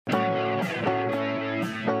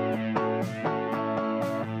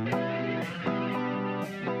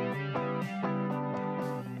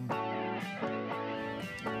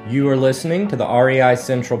You are listening to the REI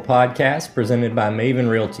Central podcast presented by Maven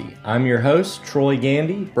Realty. I'm your host, Troy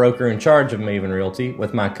Gandy, broker in charge of Maven Realty,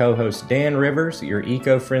 with my co-host Dan Rivers, your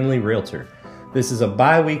eco-friendly realtor. This is a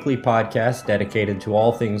bi-weekly podcast dedicated to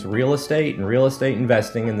all things real estate and real estate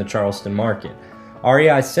investing in the Charleston market.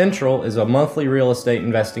 REI Central is a monthly real estate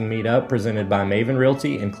investing meetup presented by Maven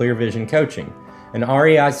Realty and Clear Vision Coaching. An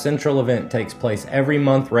REI Central event takes place every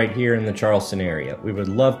month right here in the Charleston area. We would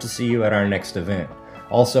love to see you at our next event.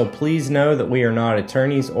 Also, please know that we are not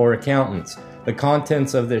attorneys or accountants. The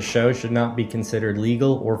contents of this show should not be considered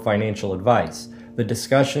legal or financial advice. The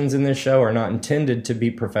discussions in this show are not intended to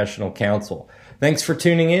be professional counsel. Thanks for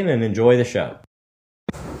tuning in and enjoy the show.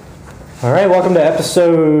 All right, welcome to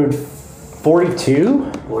episode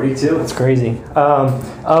 42? 42. That's crazy.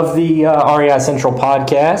 Of the REI Central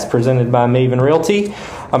podcast presented by Maven Realty.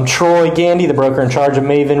 I'm Troy Gandy, the broker in charge of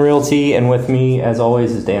Maven Realty, and with me, as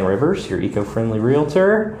always, is Dan Rivers, your eco-friendly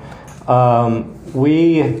realtor.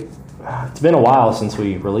 It's been a while since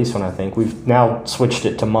we released one, I think. We've now switched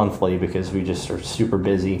it to monthly because we just are super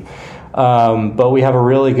busy. But we have a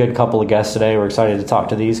really good couple of guests today. We're excited to talk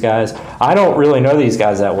to these guys. I don't really know these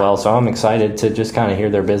guys that well, so I'm excited to just kind of hear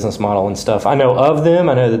their business model and stuff. I know of them.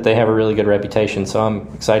 I know that they have a really good reputation, so I'm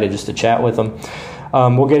excited just to chat with them.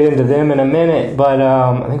 We'll get into them in a minute, but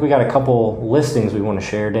I think we got a couple listings we want to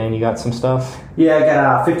share. Dan, you got some stuff? Yeah, I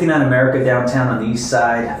got 59 America downtown on the east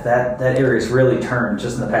side. That area's really turned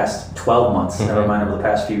just in the past 12 months, never mind over the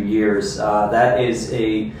past few years. That is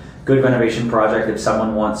a good renovation project if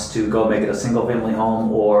someone wants to go make it a single-family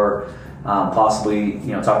home or possibly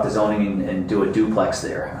talk to zoning and do a duplex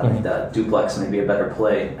there. I think the duplex may be a better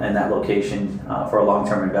play in that location for a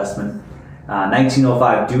long-term investment.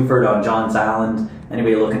 1905 Duford on Johns Island.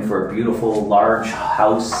 Anybody looking for a beautiful, large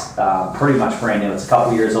house, pretty much brand new. It's a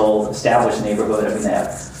couple years old, established neighborhood. I mean, they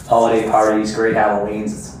have holiday parties, great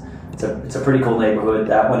Halloweens. It's a pretty cool neighborhood.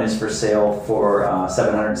 That one is for sale for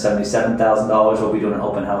 $777,000. We'll be doing an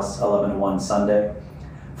open house 11 to 1 Sunday.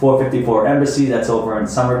 454 Embassy, that's over in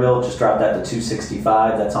Somerville. Just dropped that to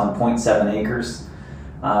 $265. That's on 0.7 acres.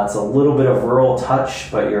 It's a little bit of rural touch,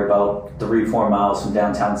 but you're about 3-4 miles from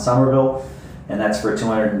downtown Somerville. And that's for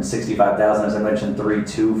 $265,000, as I mentioned,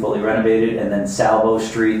 3-2 fully renovated. And then Salvo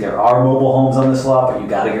Street, there are mobile homes on this lot, but you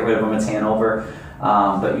got to get rid of them. It's Hanover.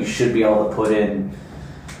 But you should be able to put in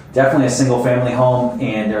definitely a single family home,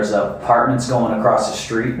 and there's apartments going across the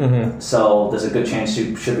street. So there's a good chance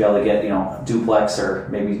you should be able to get duplex or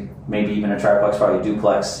maybe even a triplex, probably a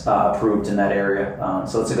duplex approved in that area.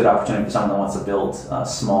 So it's a good opportunity for someone that wants to build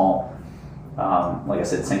small, like I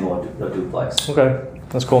said, single or duplex. Okay.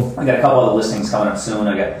 That's cool. I got a couple other listings coming up soon.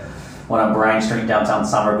 I got one on Bryan Street, downtown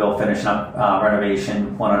Somerville, finishing up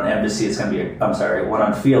renovation. One on Embassy, one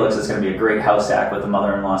on Felix. It's going to be a great house hack with the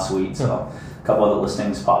mother-in-law suite. So a couple other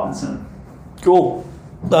listings popping soon. Cool.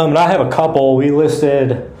 And I have a couple. We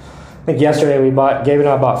listed, I think yesterday Gabe and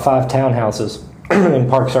I bought 5 townhouses in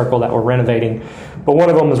Park Circle that we're renovating. But one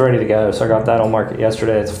of them was ready to go, so I got that on market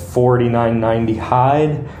yesterday. It's 4990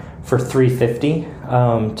 Hyde for $350.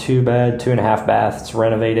 2-bed, 2.5 bath. It's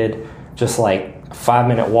renovated, just like a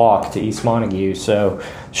 5-minute walk to East Montague, so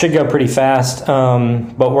should go pretty fast.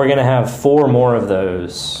 But we're going to have 4 more of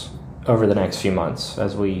those over the next few months.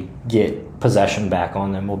 As we get possession back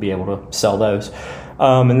on them, we'll be able to sell those.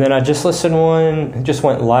 And then I just listed one, it just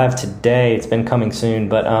went live today. It's been coming soon,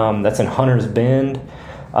 but that's in Hunters Bend in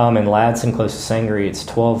Ladson, close to Sangaree. It's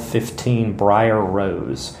 1215 Briar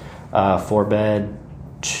Rose, 4-bed,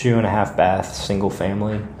 2.5 bath, single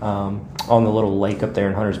family, on the little lake up there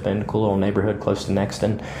in Hunters Bend, cool little neighborhood close to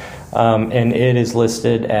Nexton. And it is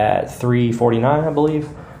listed at $349, I believe.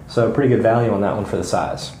 So pretty good value on that one for the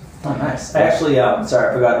size. Oh, nice. Actually, I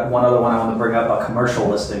forgot one other one I want to bring up, a commercial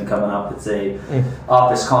listing coming up. It's a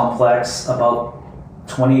office complex, about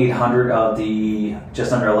 2,800 of the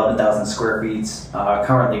just under 11,000 square feet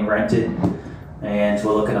currently rented. And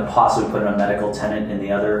we're looking to possibly put in a medical tenant in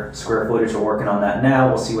the other square footage. We're working on that now.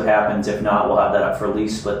 We'll see what happens. If not, we'll have that up for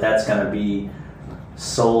lease. But that's going to be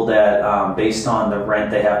sold at, based on the rent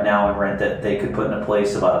they have now and rent that they could put into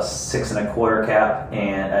place, about a 6.25 cap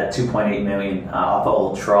and at $2.8 million off of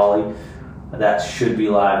Old Trolley. That should be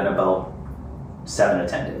live in about 7 to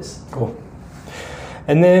 10 days. Cool.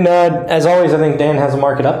 And then, as always, I think Dan has a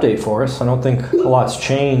market update for us. I don't think a lot's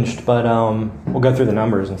changed, but we'll go through the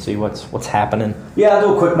numbers and see what's happening. Yeah, I'll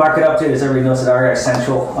do a quick market update. As everybody knows at REI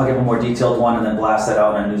Central, I'll give a more detailed one and then blast that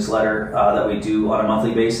out in a newsletter that we do on a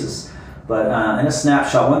monthly basis. But in a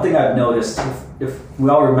snapshot, one thing I've noticed, if we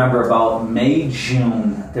all remember about May,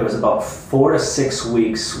 June, there was about 4 to 6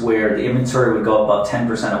 weeks where the inventory would go up about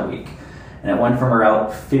 10% a week. and it went from around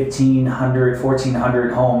 1,500,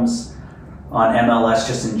 1,400 homes on MLS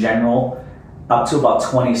just in general, up to about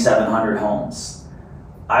 2,700 homes.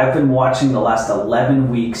 I've been watching the last 11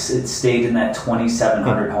 weeks, it stayed in that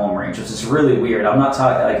 2,700 home range, which is really weird. I'm not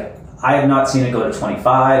talking, like, I have not seen it go to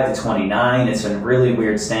 25 to 29. It's been really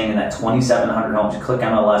weird staying in that 2,700 homes. You click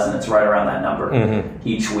MLS and it's right around that number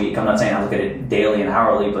each week. I'm not saying I look at it daily and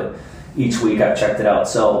hourly, but each week I've checked it out.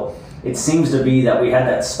 So it seems to be that we had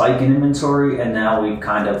that spike in inventory and now we've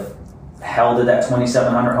kind of held at that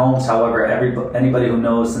 2,700 homes. However, anybody who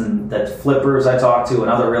knows, and that flippers I talk to and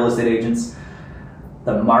other real estate agents,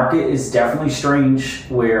 the market is definitely strange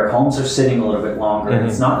where homes are sitting a little bit longer.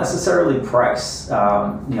 It's not necessarily price.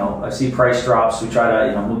 I see price drops. We try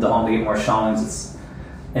to move the home to get more showings. It's,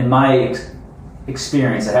 in my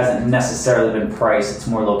experience, it hasn't necessarily been price. It's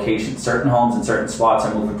more location. Certain homes in certain spots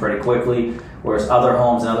are moving pretty quickly, whereas other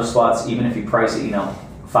homes in other spots, even if you price it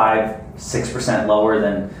 5-6% lower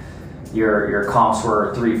than your comps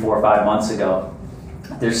were 3, 4, 5 months ago,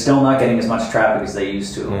 they're still not getting as much traffic as they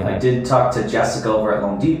used to. I did talk to Jessica over at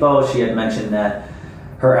Loan Depot. She had mentioned that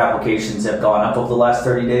her applications have gone up over the last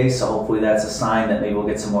 30 days, so hopefully that's a sign that maybe we'll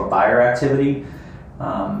get some more buyer activity.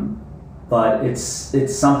 But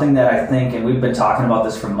it's something that I think, and we've been talking about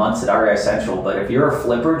this for months at REI Central, but if you're a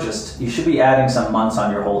flipper, you should be adding some months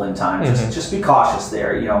on your holding time. Just be cautious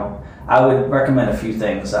there. I would recommend a few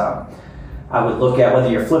things. I would look at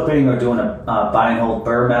whether you're flipping or doing a buy and hold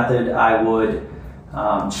BRRRR method. I would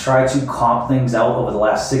try to comp things out over the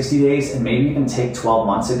last 60 days and maybe even take 12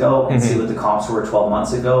 months ago and see what the comps were 12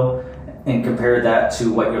 months ago and compare that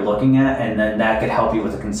to what you're looking at, and then that could help you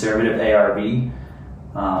with a conservative ARV.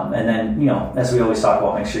 And then, as we always talk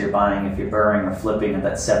about, make sure you're buying, if you're BRRRing or flipping, at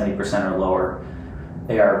that 70% or lower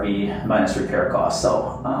ARV minus repair costs.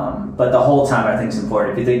 So, but the whole time I think is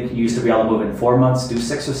important. If you think you used to be able to move in 4 months, do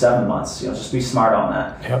 6 or 7 months. Just be smart on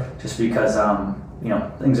that. Just because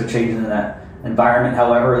things are changing in that environment.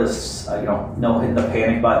 However, is no hitting the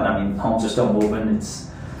panic button. I mean, homes are still moving. It's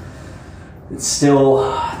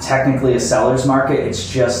still technically a seller's market. I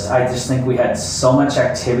just think we had so much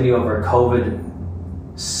activity over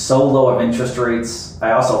COVID, so low of interest rates.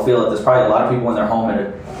 I also feel that there's probably a lot of people in their home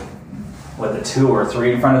with a 2 or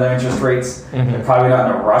 3 in front of their interest rates. They're probably not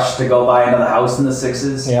in a rush to go buy another house in the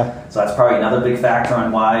 6s. So that's probably another big factor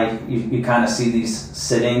on why you kind of see these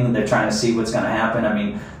sitting. They're trying to see what's going to happen. I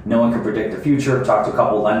mean, no one can predict the future. I've talked to a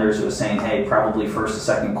couple of lenders who are saying, hey, probably first or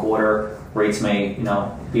second quarter rates may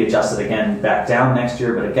be adjusted again back down next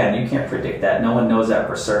year. But again, you can't predict that. No one knows that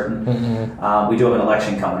for certain. We do have an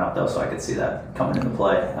election coming up, though, so I could see that coming into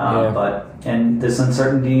play. And this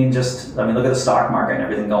uncertainty and look at the stock market and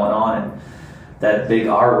everything going on. And that big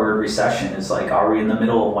R word, recession, is like, are we in the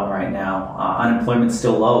middle of one right now? Unemployment's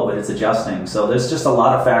still low, but it's adjusting. So there's just a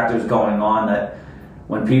lot of factors going on that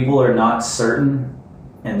when people are not certain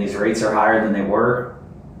and these rates are higher than they were,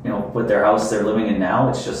 with their house they're living in now,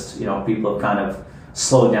 it's just, people have kind of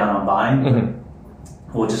slowed down on buying.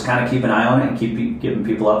 We'll just kind of keep an eye on it and keep giving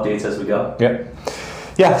people updates as we go.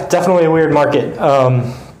 Yeah, definitely a weird market.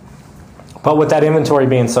 But with that inventory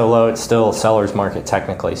being so low, it's still a seller's market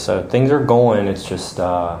technically. So things are going. It's just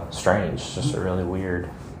strange. It's just a really weird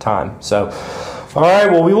time. So, all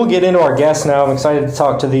right. Well, we will get into our guests now. I'm excited to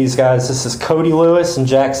talk to these guys. This is Cody Lewis and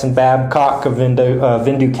Jackson Babcock of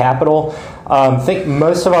Vendue Capital. I think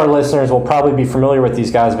most of our listeners will probably be familiar with these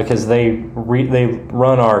guys because they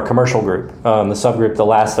run our commercial group, the subgroup, the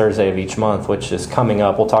last Thursday of each month, which is coming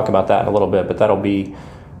up. We'll talk about that in a little bit, but that'll be,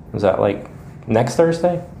 is that like next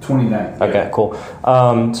Thursday? 29th. Okay, cool.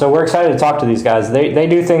 So we're excited to talk to these guys. They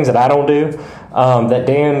do things that I don't do, that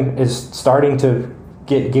Dan is starting to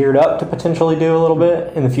get geared up to potentially do a little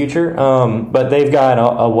bit in the future. But they've got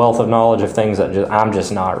a wealth of knowledge of things that I'm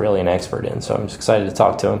just not really an expert in. So I'm just excited to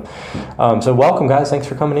talk to them. So welcome, guys. Thanks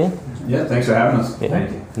for coming in. Yeah, thanks for having us. Yeah,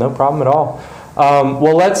 thank you. No problem at all.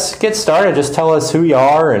 Well, let's get started. Just tell us who you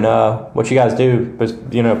are and what you guys do,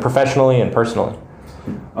 professionally and personally.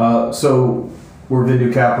 So we're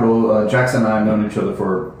Vendue Capital. Jackson and I have known each other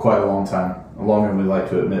for quite a long time, longer than we like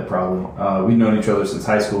to admit, probably. We've known each other since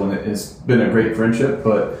high school, and it's been a great friendship.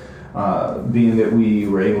 But being that we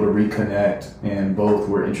were able to reconnect and both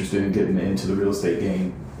were interested in getting into the real estate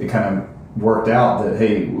game, it kind of worked out that,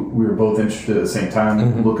 hey, we were both interested at the same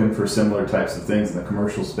time, looking for similar types of things in the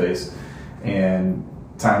commercial space, and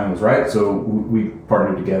timing was right. So we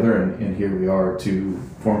partnered together, and here we are to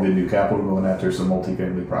form Vendue Capital, going after some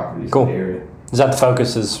multifamily properties in the area. Is that the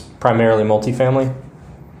focus, is primarily multifamily?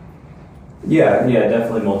 Yeah,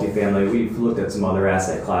 definitely multifamily. We've looked at some other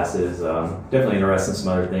asset classes, definitely interested in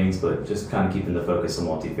some other things, but just kind of keeping the focus on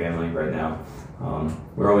multifamily right now.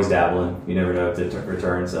 we're always dabbling. You never know if it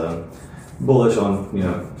returns. Bullish on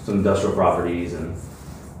some industrial properties and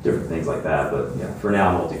different things like that. But yeah, for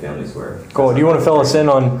now, multifamily is where. Cool. Do you want to fill us in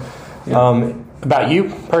on about you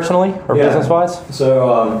personally or business wise?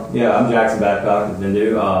 So I'm Jackson Babcock with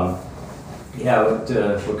Vendue.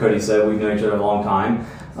 What Cody said, we've known each other a long time.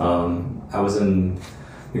 I was in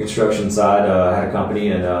the construction side. I had a company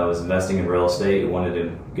and was investing in real estate. Wanted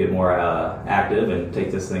to get more active and take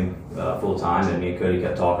this thing full time. And me and Cody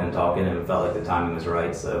kept talking, and it felt like the timing was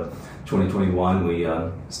right. So 2021, we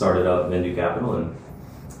started up Vendue Capital, and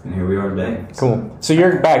here we are today. Cool. So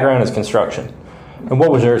your background is construction. And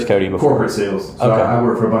what was yours, Cody, before? Corporate sales. So okay. I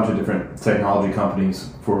worked for a bunch of different technology companies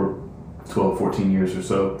for 12, 14 years or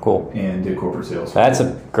so. Cool. And did corporate sales. That's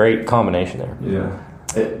a great combination there. Yeah.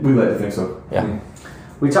 We like to think so. Yeah.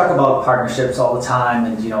 We talk about partnerships all the time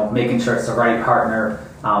and, making sure it's the right partner,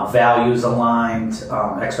 values aligned,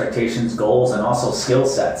 expectations, goals, and also skill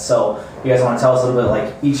sets. So you guys want to tell us a little bit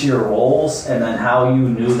like each of your roles and then how you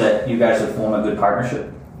knew that you guys would form a good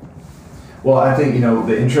partnership? Well, I think,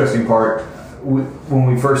 the interesting part, when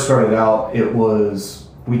we first started out,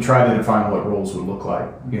 we tried to define what roles would look like.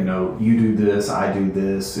 You do this, I do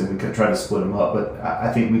this, and we could try to split them up. But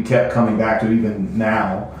I think we kept coming back to, even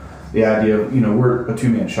now, the idea of, we're a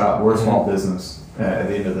two-man shop. We're a small business at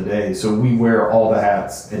the end of the day. So we wear all the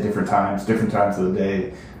hats at different times of the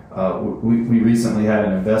day. We recently had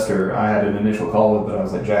an investor I had an initial call with, but I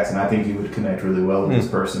was like, Jackson, I think you would connect really well with this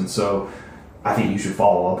person. So I think you should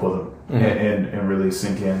follow up with them. And really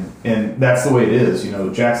sink in. And that's the way it is.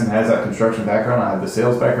 Jackson has that construction background. I have the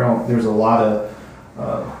sales background. There's a lot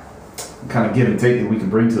of kind of give and take that we can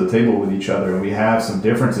bring to the table with each other. And we have some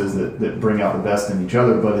differences that bring out the best in each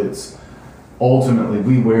other. But it's ultimately,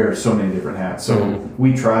 we wear so many different hats. So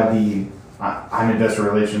we tried I'm investor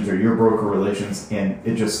relations or your broker relations, and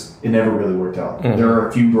it never really worked out. There are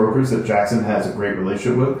a few brokers that Jackson has a great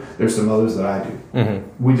relationship with. There's some others that I do.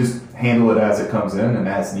 We just handle it as it comes in and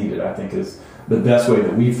as needed, I think, is the best way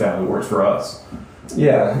that we've found it works for us.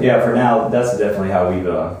 Yeah, for now, that's definitely how we've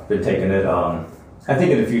been taking it. I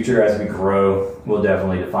think in the future, as we grow, we'll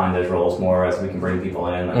definitely define those roles more as we can bring people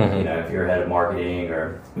in. Like, if you're head of marketing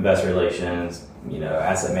or investor relations,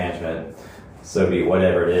 asset management, so be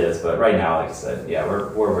whatever it is. But right now, like I said,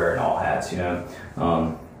 we're wearing all hats.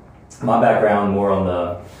 My background more on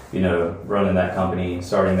the running that company,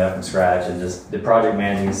 starting that from scratch, and just the project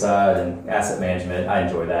managing side and asset management. I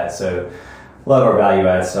enjoy that. So a lot of our value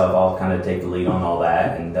add stuff, I'll kind of take the lead on all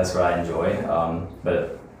that, and that's what I enjoy.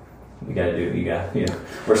 But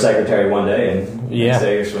we're secretary one day, and next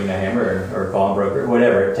day you're swinging a hammer or calling a broker,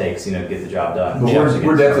 whatever it takes, to get the job done. But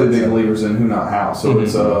we're definitely big believers in who, not how. So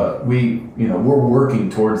it's we're working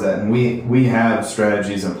towards that, and we have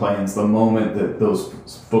strategies and plans. The moment that those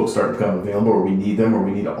folks start to become available, or we need them, or we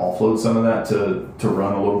need to offload some of that to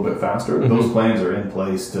run a little bit faster, those plans are in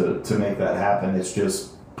place to make that happen. It's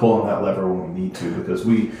just pulling that lever when we need to, because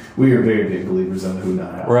we are very big believers in the who,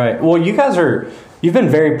 not how. Right. Well, you've been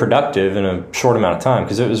very productive in a short amount of time,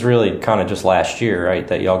 because it was really kind of just last year, right,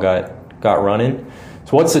 that y'all got running.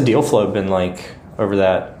 So what's the deal flow been like over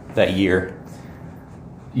that year?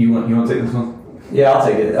 You want to take this one? Yeah, I'll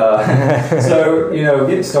take it. So,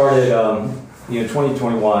 getting started,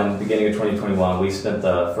 2021, beginning of 2021, we spent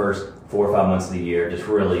the first 4 or 5 months of the year just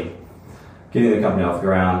really getting the company off the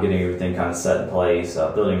ground, getting everything kind of set in place,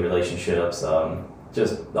 building relationships,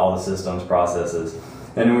 just all the systems, processes.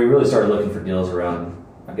 And then we really started looking for deals around,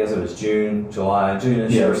 I guess it was June-ish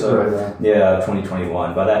or so. Right. Yeah,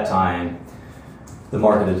 2021. By that time, the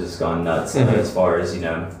market had just gone nuts as far as,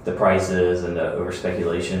 the prices and the over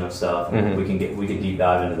speculation of stuff. We can deep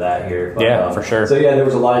dive into that here. But, for sure. So there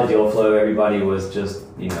was a lot of deal flow. Everybody was just,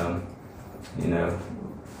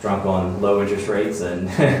 drunk on low interest rates and,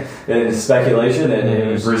 and speculation, and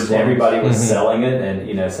it was just everybody was selling it and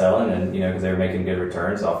because they were making good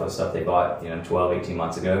returns off of stuff they bought 12, 18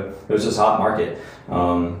 months ago. It was just a hot market.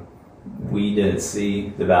 We didn't see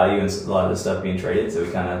the value in a lot of the stuff being traded, so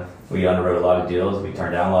we underwrote a lot of deals. We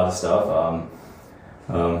turned down a lot of stuff.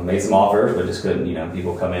 Made some offers, but just couldn't.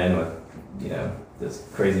 People come in with this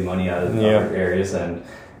crazy money out of the other areas, and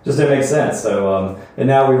just didn't make sense. So, and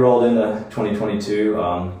now we rolled into 2022.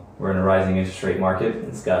 We're in a rising interest rate market.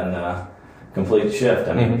 It's gotten a complete shift.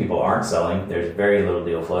 I mean, people aren't selling. There's very little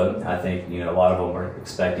deal flow. I think a lot of them are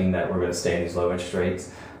expecting that we're going to stay in these low interest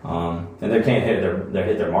rates, and they can't hit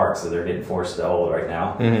their marks, so they're getting forced to hold right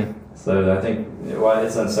now. So I think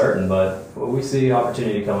it's uncertain, but we see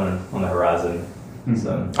opportunity coming on the horizon.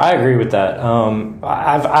 So I agree with that.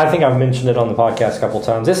 I think I've mentioned it on the podcast a couple of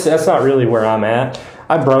times. That's not really where I'm at.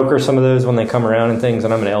 I broker some of those when they come around and things,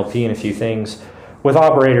 and I'm an LP in a few things. with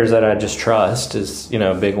operators that I just trust is,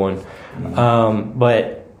 a big one.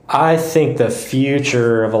 But I think the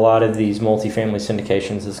future of a lot of these multifamily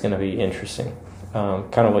syndications is going to be interesting.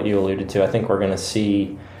 Kind of what you alluded to. I think we're going to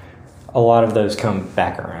see a lot of those come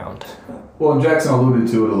back around. Well, and Jackson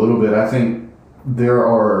alluded to it a little bit. I think there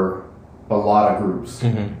are a lot of groups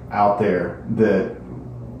out there that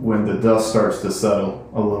when the dust starts to settle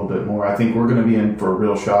a little bit more, I think we're going to be in for a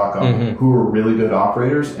real shock on who are really good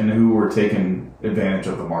operators and who are taking advantage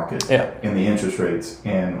of the market and the interest rates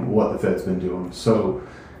and what the Fed's been doing. So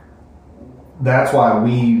that's why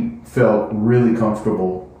we felt really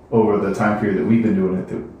comfortable over the time period that we've been doing it,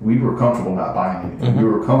 that we were comfortable not buying anything. We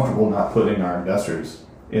were comfortable not putting our investors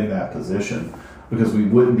in that position because we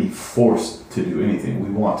wouldn't be forced to do anything. We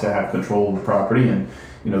want to have control of the property, and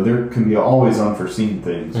there can be always unforeseen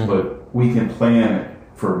things, but we can plan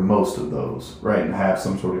for most of those, right, and have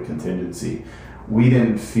some sort of contingency. We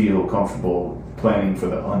didn't feel comfortable planning for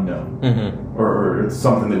the unknown or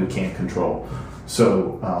something that we can't control.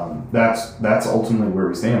 So that's ultimately where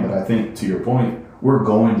we stand. But I think, to your point, we're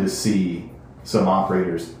going to see some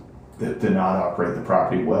operators that did not operate the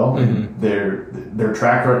property well. And their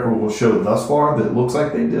track record will show thus far that it looks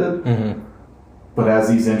like they did. But as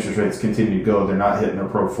these interest rates continue to go, they're not hitting their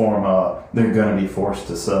pro forma. They're going to be forced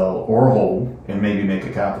to sell or hold and maybe make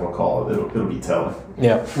a capital call. It'll be telling.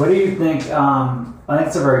 Yeah. What do you think? I think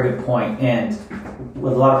it's a very good point. And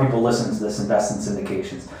with a lot of people listening to this, invest in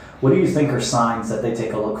syndications. What do you think are signs that they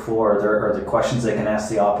take a look for? Are there questions they can ask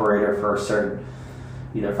the operator for certain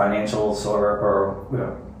either financials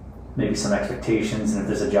or maybe some expectations, and if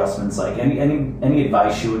there's adjustments, like any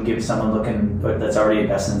advice you would give someone looking that's already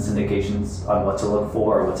invested in syndications on what to look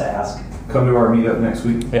for or what to ask? Come to our meetup next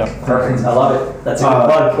week. Yeah, perfect. I love it. That's a good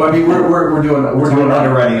plug. Well, I mean, we're doing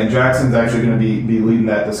underwriting, and Jackson's actually going to be leading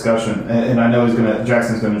that discussion, and I know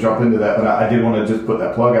Jackson's going to jump into that, but I did want to just put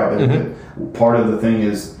that plug out there. That part of the thing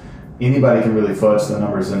is anybody can really fudge the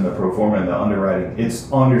numbers in the pro forma and the underwriting.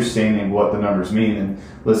 It's understanding what the numbers mean. And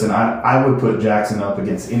listen, I would put Jackson up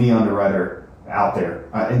against any underwriter out there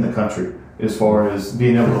in the country as far as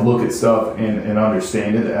being able to look at stuff and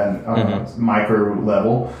understand it at a micro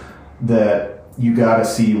level, that you got to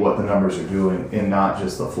see what the numbers are doing and not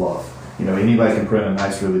just the fluff. Anybody can print a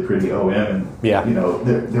nice, really pretty OM and,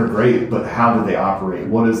 they're great, but how do they operate?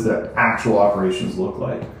 What does the actual operations look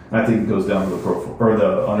like? And I think it goes down to the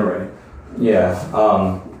the underwriting. Yeah.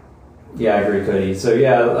 I agree, Cody. So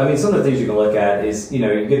some of the things you can look at is, you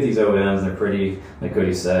get these OMs, they're pretty, like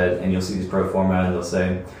Cody said, and you'll see these pro forma and they'll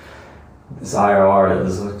say, this IRR,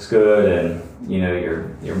 this looks good, and,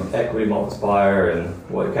 your equity multiplier and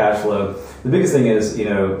what cash flow. The biggest thing is,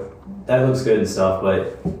 that looks good and stuff,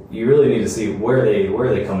 but you really need to see where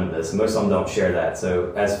they come into this. Most of them don't share that.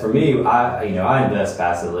 So as for me, I invest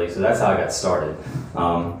passively, so that's how I got started.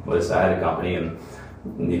 I had a company and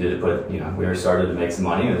needed to put, we were started to make some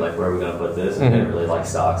money, and like, where are we going to put this? And I didn't really like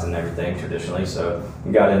stocks and everything traditionally, so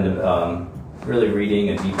we got into really reading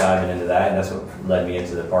and deep diving into that, and that's what led me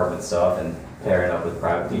into the apartment stuff and pairing up with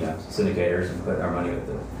private, syndicators and putting our money with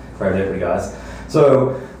the private equity guys.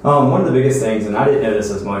 So one of the biggest things, and I didn't know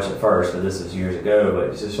this as much at first, but this was years ago, but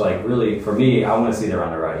it's just like, really, for me, I want to see their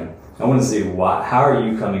underwriting. I want to see how are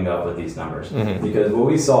you coming up with these numbers? Because what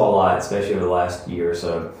we saw a lot, especially over the last year or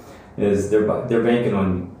so, is they're buying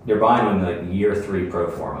on like year 3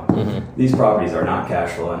 pro forma. These properties are not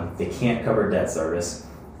cash flowing. They can't cover debt service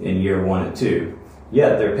in year 1 and 2.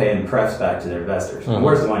 Yet they're paying prefs back to their investors. And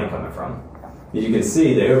where's the money coming from? As you can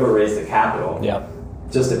see, they overraised the capital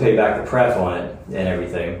just to pay back the pref on it and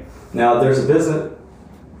everything. Now, there's a business,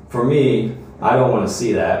 for me, I don't want to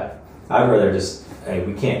see that. I'd rather just, hey,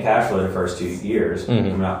 we can't cash flow the first 2 years.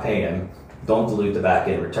 We're not paying. Don't dilute the back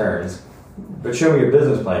end returns. But show me your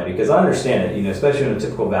business plan, because I understand it, especially in a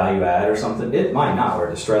typical value add or something, it might not, or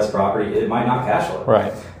a distressed property, it might not cash flow.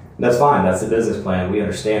 Right. That's fine. That's the business plan. We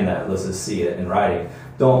understand that. Let's just see it in writing.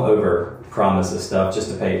 Don't over promise this stuff just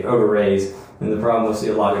to pay overraise. And the problem we'll see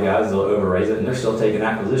a lot of guys, they'll overraise it and they're still taking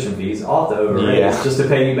acquisition fees off the overraise just to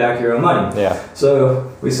pay you back your own money. Yeah.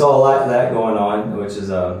 So we saw a lot of that going on, which is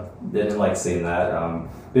didn't like seeing that.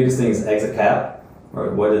 Biggest thing is exit cap,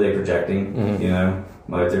 or what are they projecting? If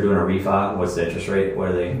they're doing a refi, what's the interest rate? What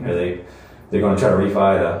are they going to try to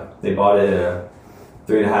refi? They bought it at a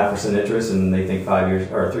 3.5% interest, and they think 5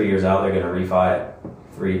 years or 3 years out they're going to refi at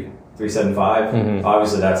 3.75.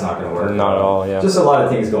 Obviously, that's not going to work. Not at all. Yeah. Just a lot of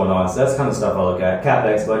things going on. So that's kind of stuff I look at.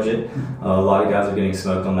 CapEx budget. A lot of guys are getting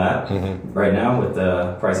smoked on that right now with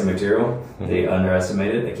the pricing material. They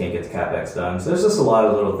underestimate it. They can't get the CapEx done. So there's just a lot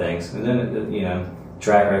of little things, and then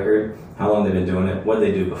track record, how long they've been doing it, what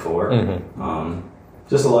they do before.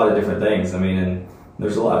 Just a lot of different things. I mean, and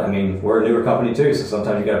there's a lot. I mean, we're a newer company too, so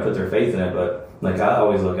sometimes you got to put their faith in it. But like I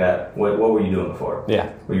always look at what were you doing before?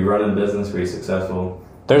 Yeah. Were you running a business? Were you successful?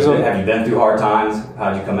 Have you been through hard times?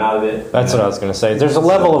 How'd you come out of it? That's what I was going to say. There's a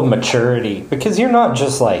level of maturity because you're not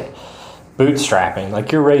just like bootstrapping.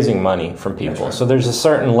 Like you're raising money from people. Right. So there's a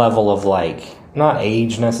certain level of like not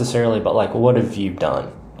age necessarily, but like what have you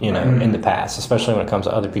done? You know, in the past, especially when it comes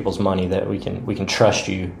to other people's money, that we can trust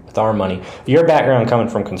you with our money. Your background coming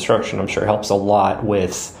from construction, I'm sure, helps a lot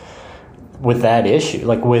with that issue.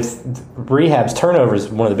 Like with rehabs, turnover is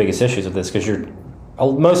one of the biggest issues of this because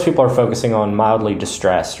most people are focusing on mildly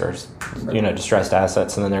distressed or distressed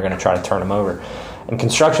assets, and then they're going to try to turn them over. And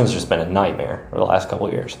construction's just been a nightmare for the last couple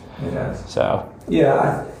of years. Yes. So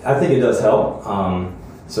yeah, I think it does help.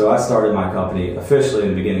 So I started my company officially in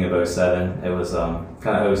the beginning of 07. It was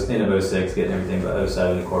kind of end of 06, getting everything but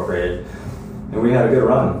 07 incorporated. And we had a good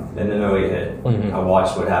run, and then 08 hit. Mm-hmm. I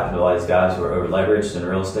watched what happened to a lot of these guys who were over leveraged in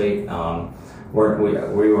real estate.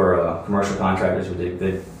 We were commercial contractors. We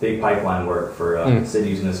did big pipeline work for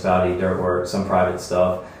cities, municipality, dirt work, some private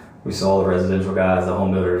stuff. We saw the residential guys, the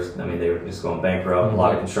home builders. I mean, they were just going bankrupt. Mm-hmm. A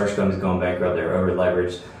lot of construction companies going bankrupt. They were over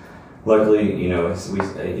leveraged. Luckily,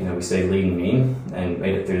 we stayed lean and mean and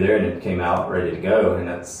made it through there, and it came out ready to go. And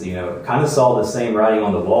that's kind of saw the same writing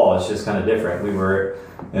on the wall. It's just kind of different. We were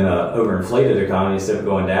in a overinflated economy instead of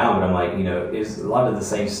going down, but I'm like, it's a lot of the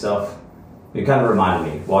same stuff. It kind of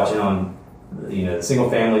reminded me watching on, the single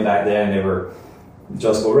family back then. They were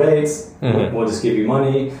adjustable rates. Mm-hmm. We'll just give you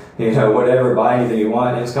money, whatever, buy anything you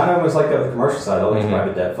want. And it's kind of almost like the commercial side. All these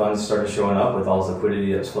private debt funds started showing up with all this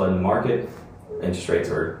liquidity that's flooding the market. Interest rates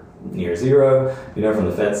were near zero, from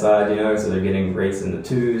the Fed side, so they're getting rates in the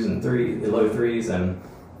 2s and low 3s, and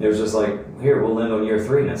it was just like, here, we'll lend on year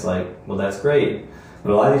 3, and it's like, well, that's great.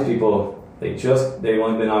 But a lot of these people, they've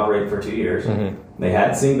only been operating for 2 years. Mm-hmm. They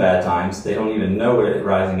hadn't seen bad times. They don't even know what a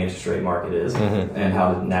rising interest rate market is and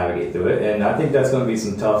how to navigate through it. And I think that's going to be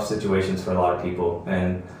some tough situations for a lot of people.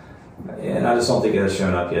 And I just don't think it has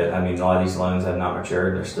shown up yet. I mean, a lot of these loans have not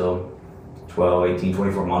matured. They're still 12, 18,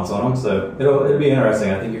 24 months on them. So it'll be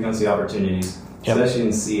interesting. I think you're going to see opportunities, especially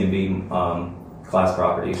in C and B class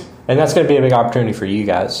properties. And that's going to be a big opportunity for you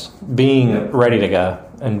guys, being ready to go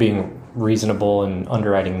and being reasonable and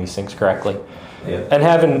underwriting these things correctly. Yeah. And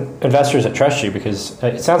having investors that trust you, because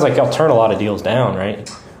it sounds like y'all turn a lot of deals down,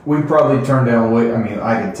 right? We probably turned down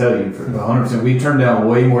I can tell you for 100%, we turned down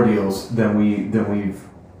way more deals than we've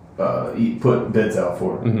put bids out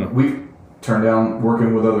for. Mm-hmm. We've turned down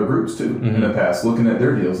working with other groups too in the past, looking at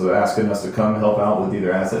their deals, they're asking us to come help out with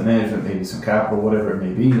either asset management, maybe some capital, whatever it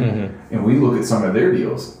may be. Mm-hmm. And we look at some of their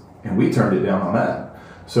deals and we turned it down on that.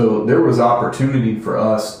 So there was opportunity for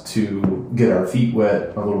us to get our feet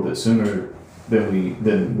wet a little bit sooner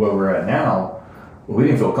than where we're at now. Well, we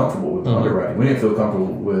didn't feel comfortable with the underwriting. We didn't feel comfortable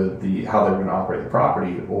with how they were going to operate the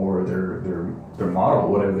property or their model,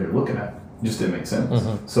 whatever they're looking at. It just didn't make sense.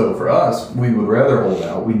 Mm-hmm. So for us, we would rather hold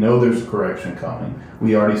out. We know there's a correction coming.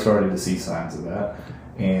 We already started to see signs of that,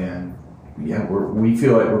 and we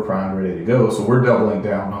feel like we're primed, ready to go. So we're doubling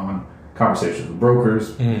down on conversations with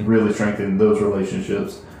brokers, really strengthening those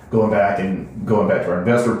relationships. Going back to our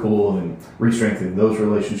investor pool and re-strengthening those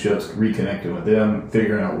relationships, reconnecting with them,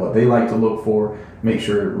 figuring out what they like to look for, make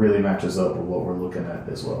sure it really matches up with what we're looking at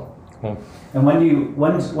as well. Cool. And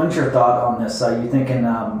when's your thought on this? You thinking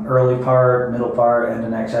early part, middle part, end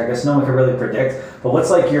of next year? I guess no one can really predict, but what's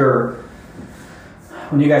like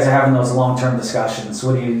when you guys are having those long-term discussions,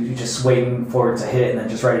 what are you just waiting for it to hit and then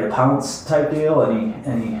just ready to pounce type deal?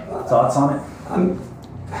 Any thoughts on it?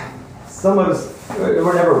 Some of us,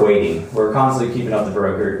 we're never waiting. We're constantly keeping up the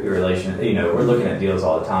broker relation. We're looking at deals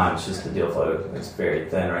all the time. It's just the deal flow is very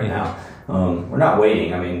thin right now. We're not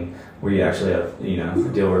waiting. I mean, we actually have a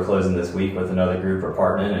deal we're closing this week with another group we're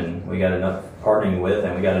partnering, and we got enough partnering with,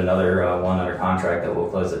 and we got another one under contract that we'll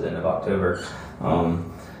close at the end of October.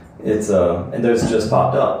 And those just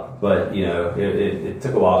popped up, but it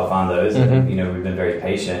took a while to find those, and we've been very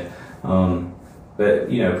patient. But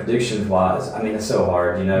predictions wise, I mean, it's so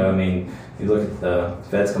hard. I mean, you look at the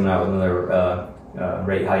Fed's coming out with another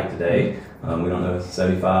rate hike today. We don't know if it's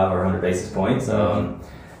 75 or 100 basis points.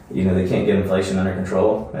 They can't get inflation under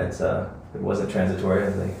control. It wasn't transitory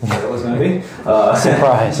as they said it was going to be.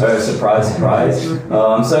 Surprise. Surprise.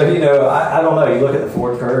 So I don't know. You look at the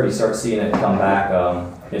forward curve, you start seeing it come back.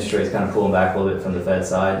 Interest rates kind of pulling back a little bit from the Fed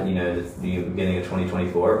side. The beginning of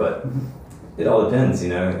 2024, but. It all depends, I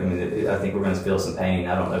mean, I think we're going to feel some pain.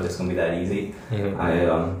 I don't know if it's going to be that easy.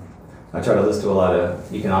 Mm-hmm. I try to listen to a lot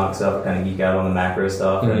of economic stuff, kind of geek out on the macro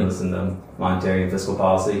stuff, and listen to monetary and fiscal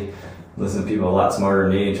policy. Listen to people a lot smarter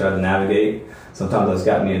than me and try to navigate. Sometimes that's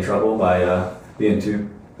gotten me in trouble by being too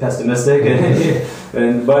pessimistic,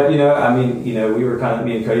 but you know, I mean, you know, we were kind of,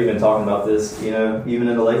 me and Cody been talking about this, you know, even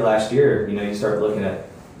in the late last year, you know, you start looking at,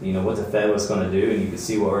 you know, what the Fed was going to do, and you can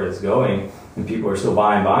see where it's going, and people are still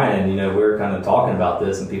buying, and you know, we're kind of talking about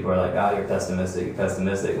this, and people are like, oh, you're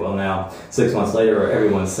pessimistic. Well, now 6 months later,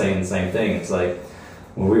 everyone's saying the same thing. It's like,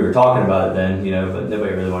 well, we were talking about it then, you know, but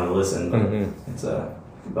nobody really wanted to listen. But it's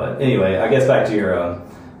but anyway, I guess back to your,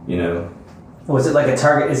 you know, was it like a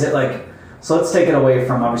target? Is it like, so let's take it away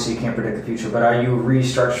from, obviously you can't predict the future, but are you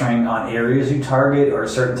restructuring on areas you target or a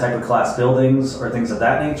certain type of class buildings or things of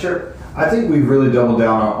that nature? I think we've really doubled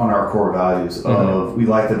down on our core values of we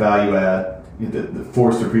like the value add, the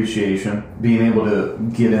forced appreciation, being able to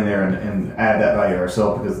get in there and add that value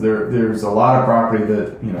ourselves, because there's a lot of property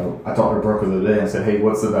that, you know, I talked to a broker the other day and said, hey,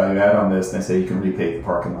 what's the value add on this? And they say you can repave the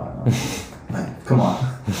parking lot. Like, come on.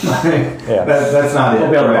 That's not it.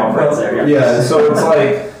 We'll be able to conference there. Yeah, so it's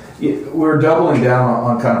like, we're doubling down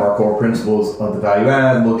on kind of our core principles of the value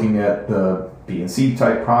add, looking at the B and C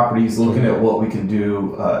type properties, looking at what we can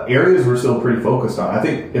do. Areas we're still pretty focused on. I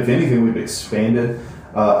think, if anything, we've expanded.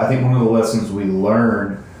 I think one of the lessons we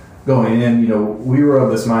learned going in, you know, we were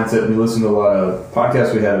of this mindset. We listened to a lot of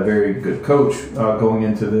podcasts. We had a very good coach going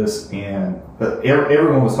into this, and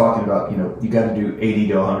everyone was talking about, you know, you got to do 80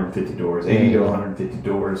 to 150 doors, 80 to 150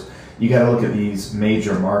 doors. You got to look at these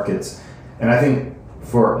major markets. And I think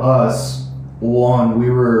for us, one, we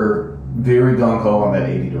were very gung-ho on that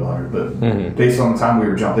 80 to 100, but based on the time we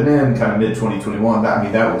were jumping in, kind of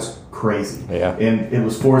mid-2021, that was crazy. Yeah. And it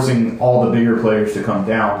was forcing all the bigger players to come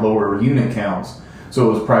down, lower unit counts. So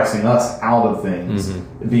it was pricing us out of things,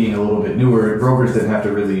 being a little bit newer. Brokers didn't have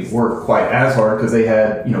to really work quite as hard because they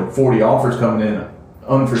had, you know, 40 offers coming in,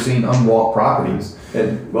 unforeseen, unwalked properties.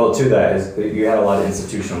 And well, to that is you had a lot of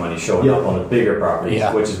institutional money showing up on the bigger properties,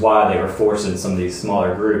 which is why they were forcing some of these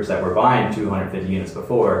smaller groups that were buying 250 units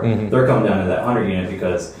before. They're coming down to that 100 unit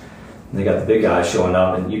because they got the big guys showing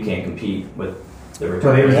up, and you can't compete with the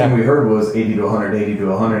return. But everything we heard was 80 to 100, 80 to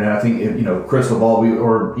 100, and I think, you know, crystal ball,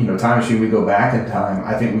 time machine, we go back in time.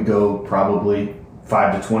 I think we go probably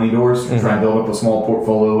 5 to 20 doors, try and build up a small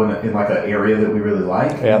portfolio in like an area that we really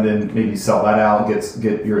like, and then maybe sell that out, get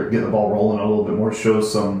the ball rolling a little bit more, show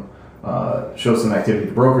some activity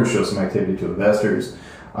to brokers, show some activity to investors.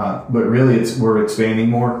 But really, we're expanding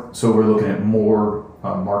more, so we're looking at more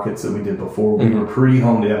markets than we did before. We were pretty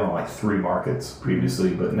honed in on like 3 markets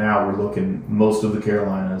previously, but now we're looking most of the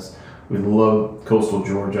Carolinas. We love coastal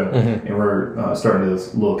Georgia, and we're starting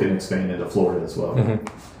to look and expand into Florida as well.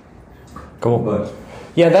 Cool. But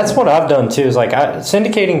yeah, that's what I've done too. Is like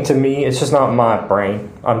syndicating to me, it's just not my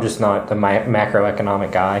brain. I'm just not the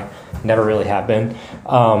macroeconomic guy. Never really have been.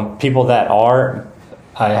 People that are,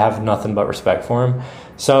 I have nothing but respect for them.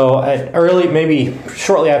 So maybe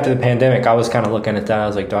shortly after the pandemic, I was kind of looking at that. I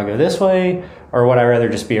was like, do I go this way, or would I rather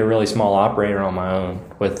just be a really small operator on my own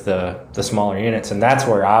with the smaller units? And that's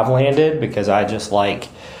where I've landed, because I just like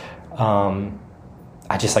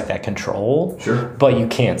that control. Sure. But you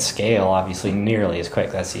can't scale, obviously, nearly as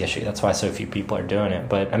quick. That's the issue. That's why so few people are doing it.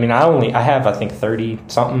 But I mean, I have, I think, 30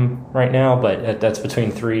 something right now, but that's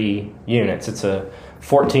between 3 units. It's a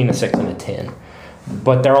 14, a 6, and a 10.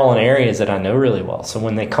 But they're all in areas that I know really well. So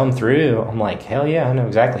when they come through, I'm like, hell yeah, I know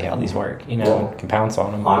exactly how these work. You know, can pounce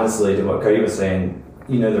on them. Honestly, to what Cody was saying,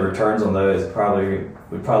 you know, the returns on those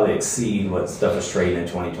would probably exceed what stuff is trading in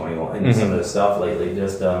 2021 and some of the stuff lately.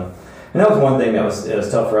 Just and that was one thing that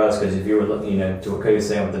was tough for us, because if you were looking, you know, to what Cody was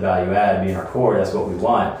saying with the value add being our core, that's what we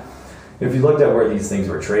want. If you looked at where these things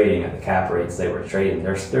were trading at the cap rates they were trading,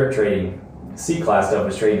 they're trading. C-class stuff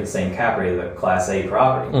is trading at the same cap rate as a Class A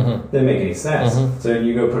property. Doesn't make any sense. So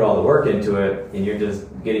you go put all the work into it, and you're just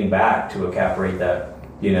getting back to a cap rate that,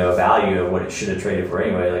 you know, value of what it should have traded for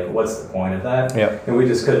anyway. Like, what's the point of that? Yep. And we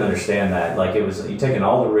just couldn't understand that. Like, it was you taking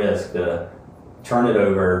all the risk to turn it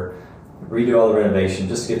over, redo all the renovation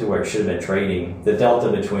just to get to where it should have been trading. The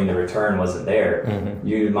delta between the return wasn't there.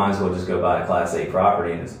 You might as well just go buy a Class A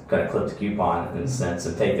property and just kind of clip the coupon in a sense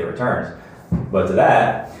and take the returns. But to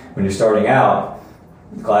that, when you're starting out,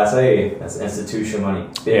 Class A, that's institutional money,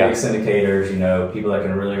 big syndicators, you know, people that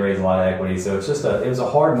can really raise a lot of equity. So it's just it was a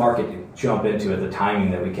hard market to jump into at the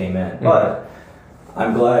timing that we came in. But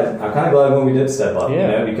I'm kind of glad when we did step up, you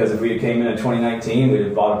know, because if we came in 2019, we'd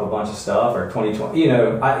have bought up a bunch of stuff, or 2020, you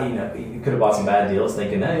could have bought some bad deals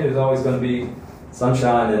thinking, hey, there's always going to be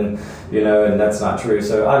sunshine, and, you know, and that's not true.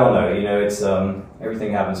 So I don't know, you know, it's,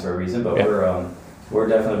 everything happens for a reason, but we're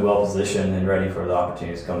definitely well positioned and ready for the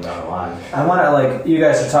opportunities to come down the line. I want to, like, you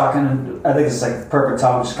guys are talking, and I think it's like the perfect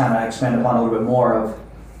topic, just kind of expand upon a little bit more of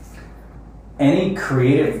any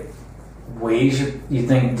creative ways you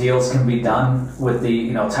think deals can be done with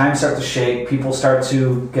the, times start to shake, people start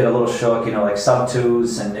to get a little shook, like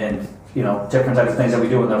sub-twos and different types of things that we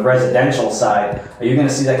do on the residential side. Are you going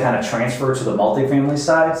to see that kind of transfer to the multifamily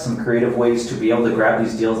side? Some creative ways to be able to grab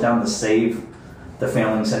these deals down to save the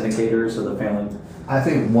failing syndicators or the failing? I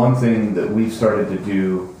think one thing that we've started to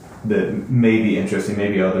do that may be interesting,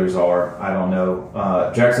 maybe others are, I don't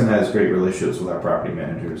know. Jackson has great relationships with our property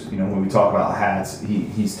managers. When we talk about hats,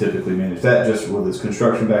 he's typically managed that just with his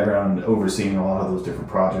construction background, overseeing a lot of those different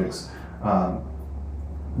projects.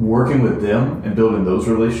 Working with them and building those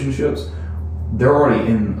relationships, they're already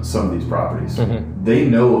in some of these properties. Mm-hmm. They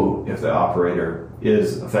know if the operator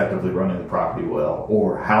is effectively running the property well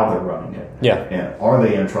or how they're running it. Yeah. And are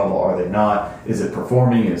they in trouble? Are they not? Is it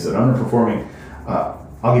performing? Is it underperforming?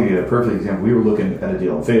 I'll give you a perfect example. We were looking at a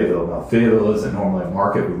deal in Fayetteville. Now, Fayetteville isn't normally a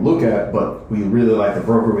market we look at, but we really like the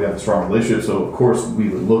broker. We have a strong relationship, so of course we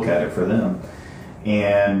would look at it for them.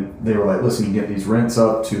 And they were like, listen, you get these rents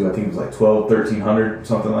up to, I think it was like $1,200,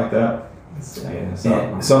 something like that.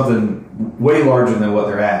 Something way larger than what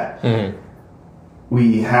they're at. Mm-hmm.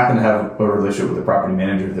 We happened to have a relationship with a property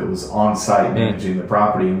manager that was on site managing the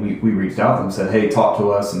property, and we reached out to them and said, hey, talk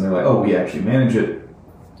to us. And they're like, oh, we actually manage it.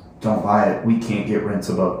 Don't buy it. We can't get rents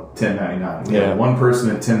above $10.99. We have one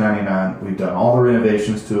person at $10.99. We've done all the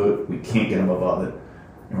renovations to it. We can't get them above it.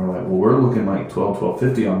 And we're like, well, we're looking like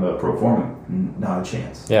 $12.50 on the pro forma. Not a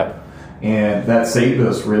chance. Yeah. And that saved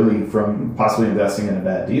us really from possibly investing in a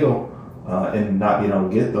bad deal and not being able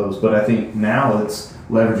to get those. But I think now it's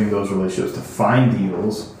leveraging those relationships to find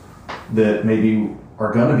deals that maybe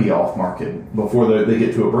are going to be off market before they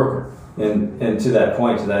get to a broker. And to that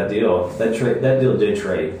point, to that deal, that deal did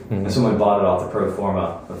trade. Mm-hmm. And someone bought it off the pro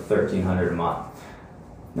forma of $1,300 a month.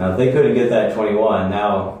 Now, if they couldn't get that 21,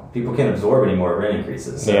 now people can't absorb any more rent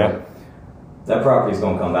increases. So that property's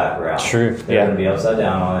going to come back around. True. They're going to be upside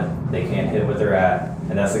down on it. They can't hit what they're at.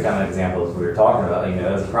 And that's the kind of examples we were talking about.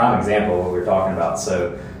 That's a prime example of what we were talking about.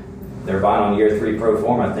 So they're buying on year 3 pro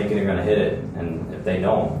forma thinking they're going to hit it. And if they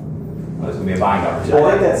don't, there's going to be a buying opportunity. Well,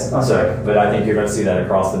 I think that's... I'm sorry. But I think you're going to see that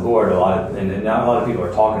across the board. And not a lot of people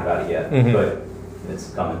are talking about it yet. Mm-hmm. But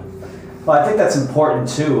it's coming. Well, I think that's important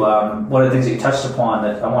too. One of the things that you touched upon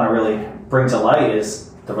that I want to really bring to light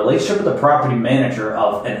is the relationship with the property manager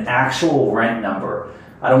of an actual rent number.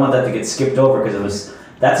 I don't want that to get skipped over because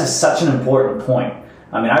that's such an important point.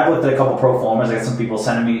 I mean, I've looked at a couple pro formas. I got some people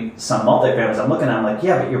sending me some multifamilies. I'm looking at them like,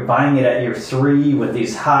 yeah, but you're buying it at year 3 with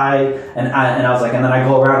these high, and I was like, and then I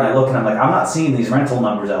go around and I look and I'm like, I'm not seeing these rental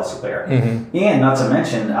numbers elsewhere. Mm-hmm. And not to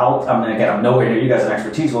mention, I'm nowhere near you guys'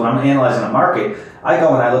 expertise. When I'm analyzing a market, I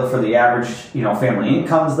go and I look for the average, family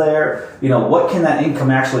incomes there. What can that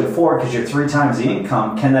income actually afford? Because you're 3 times the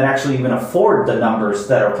income. Can that actually even afford the numbers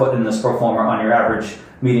that are put in this pro forma on your average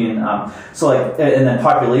median? And then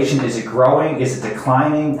population, is it growing? Is it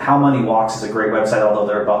declining? How Money Walks is a great website, although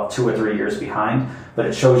they're about 2 or 3 years behind. But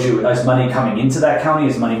it shows you, is money coming into that county?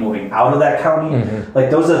 Is money moving out of that county? Mm-hmm.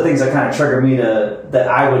 Like, those are the things that kind of trigger me that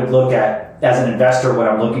I would look at as an investor when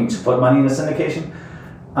I'm looking to put money in a syndication.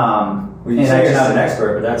 Well, you say you're not an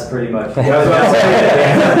expert, but that's pretty much... That's what I'm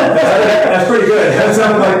saying. That's pretty good. That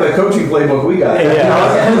sounded like the coaching playbook we got.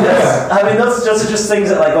 Those are just things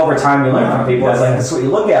that, like, over time you learn from people. It's like, that's what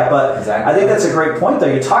you look at. But exactly. I think that's a great point,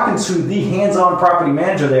 though. You're talking to the hands-on property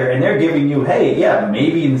manager there, and they're giving you, hey, yeah,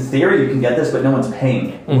 maybe in theory you can get this, but no one's paying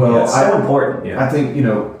it. Well, it's so important. Yeah. I think,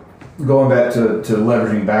 going back to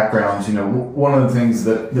leveraging backgrounds, one of the things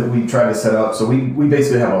that we try to set up, so we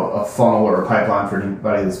basically have a funnel or a pipeline for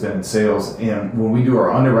anybody that's been in sales, and when we do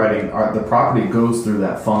our underwriting, the property goes through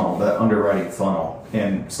that funnel, that underwriting funnel.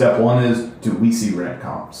 And step 1 is, do we see rent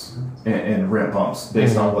comps and rent bumps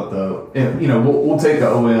based on what we'll take the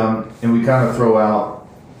OM and we kind of throw out,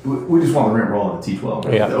 we just want the rent roll in the T12,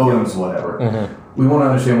 the OM's whatever. Mm-hmm. We want to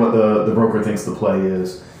understand what the broker thinks the play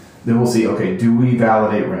is. Then we'll see, okay, do we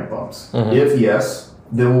validate rent bumps? Mm-hmm. If yes,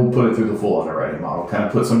 then we'll put it through the full underwriting model, kind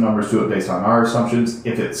of put some numbers to it based on our assumptions.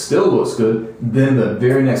 If it still looks good, then the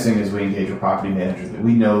very next thing is we engage a property manager that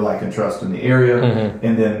we know, like, and trust in the area, mm-hmm.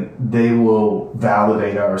 and then they will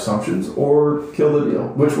validate our assumptions or kill the deal,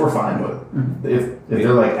 which we're fine with. Mm-hmm. If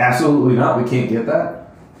they're like, absolutely not, we can't get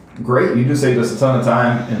that, great, you just saved us a ton of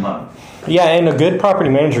time and money. Yeah, and a good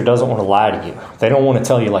property manager doesn't want to lie to you. They don't want to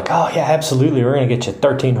tell you, like, oh, yeah, absolutely, we're going to get you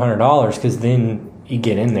 $1,300, because then you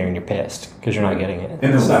get in there and you're pissed because you're not getting it.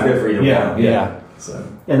 And it's not good for you. Yeah. So.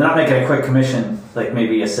 And they're not making a quick commission like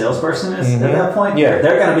maybe a salesperson is mm-hmm. at that point. Yeah.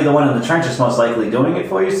 They're going to be the one in the trenches most likely doing it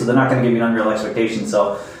for you, so they're not going to give you an unreal expectation.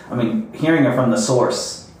 So, hearing it from the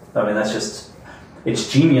source, that's just...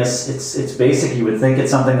 it's genius. It's basic. You would think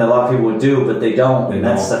it's something that a lot of people would do, but they don't. And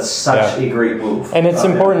that's such a great move. And it's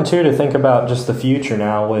important too to think about just the future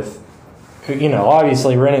now with,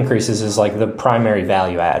 obviously rent increases is like the primary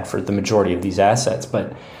value add for the majority of these assets,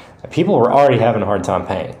 but people were already having a hard time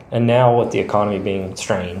paying. And now with the economy being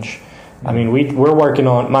strange, I mean, we're working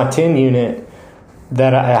on my 10 unit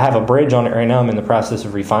that I have a bridge on it right now. I'm in the process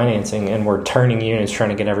of refinancing, and we're turning units trying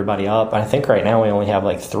to get everybody up. I think right now we only have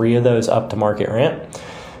like 3 of those up to market rent.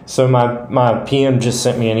 So my PM just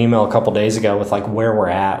sent me an email a couple days ago with like where we're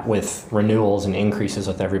at with renewals and increases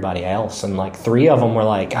with everybody else. And like 3 of them were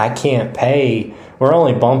like, I can't pay. We're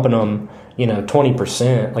only bumping them,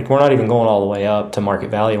 20%. Like we're not even going all the way up to market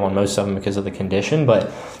value on most of them because of the condition,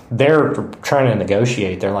 but they're trying to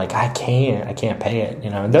negotiate. They're like, I can't pay it.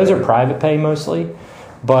 And those are private pay mostly.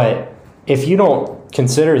 But if you don't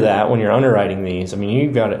consider that when you're underwriting these, I mean,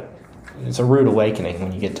 you've got it. It's a rude awakening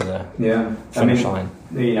when you get to the finish line.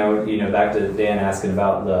 Back to Dan asking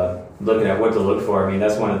about looking at what to look for. I mean,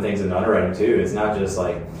 that's one of the things in underwriting too. It's not just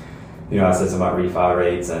like, I said something about refi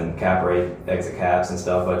rates and cap rate, exit caps and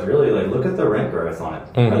stuff, but really like look at the rent growth on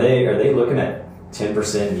it. Mm-hmm. Are they looking at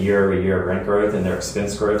 10% year over year rent growth, and their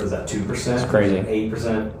expense growth is at 2%? It's crazy.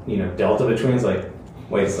 8%, delta between. It's like,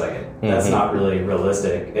 wait a second, that's not really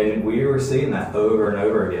realistic. And we were seeing that over and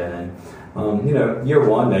over again. And year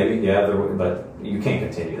one maybe, but you can't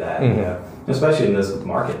continue that. Especially in this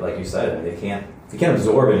market, like you said, I mean, they can't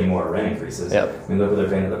absorb any more rent increases. Yep. I mean, look what they're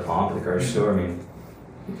paying at the pump, at the grocery store. I mean.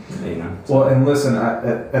 Well, and listen,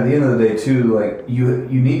 at the end of the day too, like you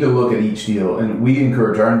need to look at each deal, and we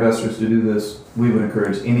encourage our investors to do this. We would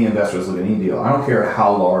encourage any investors to look at any deal. I don't care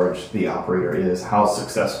how large the operator is, how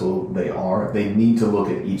successful they are. They need to look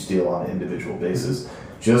at each deal on an individual basis.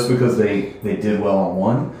 Just because they did well on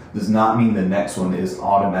one does not mean the next one is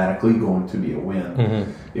automatically going to be a win.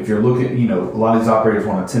 Mm-hmm. If you're looking, a lot of these operators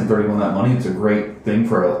want to 1031 that money. It's a great thing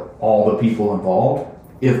for all the people involved.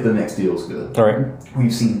 If the next deal is good. All right.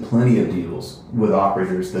 We've seen plenty of deals with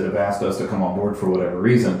operators that have asked us to come on board for whatever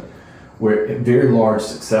reason, where very large,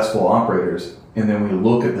 successful operators, and then we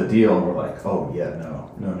look at the deal and we're like, oh, yeah, no.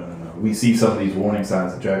 We see some of these warning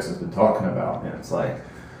signs that Jackson's been talking about, and it's like,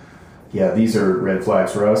 yeah, these are red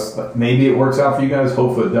flags for us. But maybe it works out for you guys.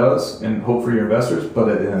 Hopefully it does, and hope for your investors. But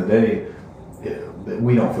at the end of the day,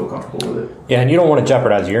 we don't feel comfortable with it. Yeah, and you don't want to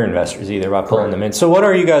jeopardize your investors either by pulling them in. So what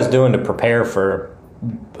are you guys doing to prepare for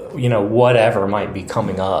whatever might be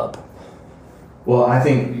coming up? Well, I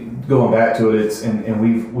think going back to it, and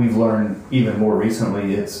we've learned even more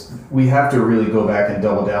recently, we have to really go back and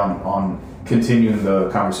double down on continuing the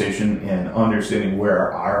conversation and understanding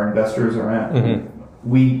where our investors are at. Mm-hmm.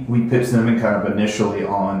 We pitch them in kind of initially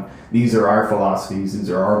on, these are our philosophies, these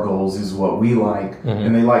are our goals, this is what we like,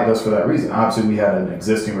 and they liked us for that reason. Obviously, we had an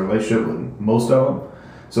existing relationship with most of them,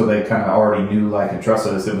 so they kind of already knew, like, and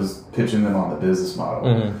trusted us. It was pitching them on the business model.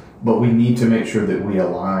 Mm-hmm. But we need to make sure that we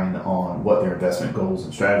align on what their investment goals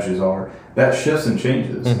and strategies are. That shifts and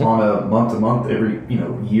changes on a month-to-month, every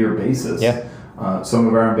year basis. Yeah. Some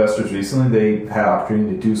of our investors recently, they had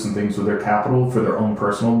opportunity to do some things with their capital for their own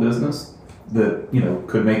personal business that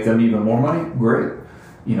could make them even more money. Great.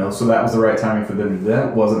 So that was the right timing for them to do that.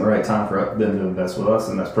 It wasn't the right time for them to invest with us,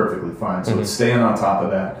 and that's perfectly fine. So it's staying on top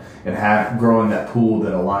of that and growing that pool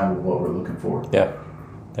that aligns with what we're looking for. Yeah.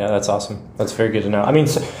 Yeah, that's awesome. That's very good to know. I mean,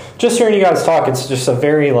 so just hearing you guys talk, it's just a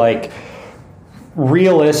very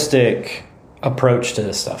realistic approach to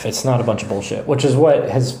this stuff. It's not a bunch of bullshit, which is what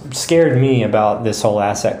has scared me about this whole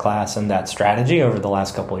asset class and that strategy over the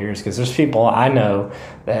last couple of years, because there's people I know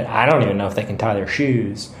that I don't even know if they can tie their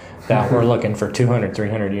shoes that were looking for 200,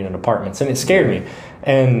 300 unit apartments, and it scared me.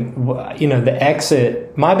 And the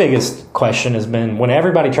exit, my biggest question has been, when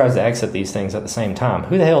everybody tries to exit these things at the same time,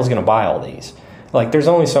 who the hell is going to buy all these? Like, there's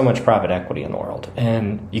only so much private equity in the world,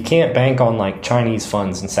 and you can't bank on Chinese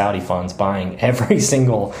funds and Saudi funds buying every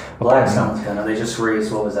single Blackstone's they just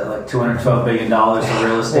raised, what was that, $212 billion for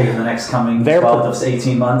real estate in the next coming 12 to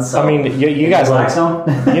 18 months. So I mean, you guys, Blackstone?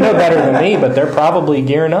 You know better than me, but they're probably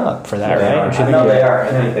gearing up for that, right? I know they are.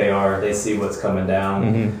 I think they are. They see what's coming down.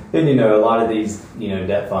 Mm-hmm. And a lot of these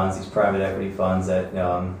debt funds, these private equity funds that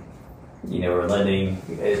are lending,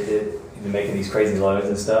 making these crazy loans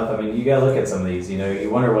and stuff. I mean, you gotta look at some of these.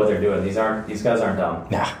 You wonder what they're doing. These guys aren't dumb.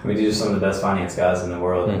 Nah. I mean, these are some of the best finance guys in the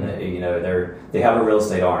world, and they have a real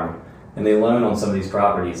estate arm, and they loan on some of these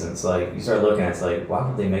properties. And it's like, you start looking at it, it's like, why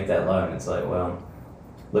would they make that loan? It's like, well,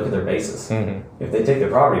 look at their basis. Mm-hmm. If they take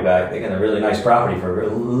their property back, they get a really nice property for a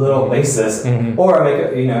little basis, or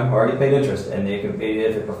already paid interest, and they can pay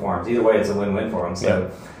if it performs. Either way, it's a win-win for them.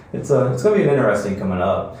 So it's going to be an interesting coming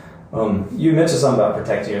up. You mentioned something about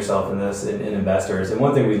protecting yourself in this, in investors, and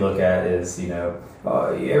one thing we look at is,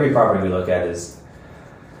 every property we look at is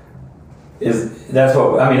that is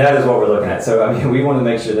what we're looking at. So we want to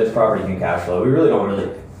make sure this property can cash flow. We really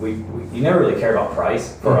don't you never really care about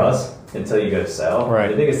price for us until you go to sell. Right.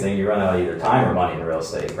 The biggest thing, you run out of either time or money in real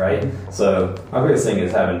estate, right? So our biggest thing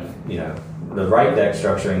is having the right debt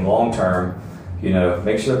structuring long term.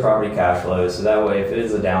 Make sure the property cash flows, so that way if it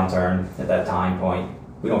is a downturn at that time point,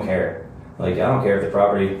 we don't care. Like, I don't care if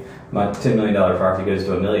my $10 million property goes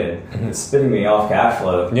to $1 million. It's spitting me off cash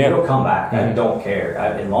flow. Yeah. It'll come back. I don't care.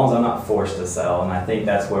 As long as I'm not forced to sell. And I think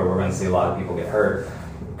that's where we're going to see a lot of people get hurt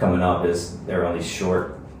coming up, is they're on these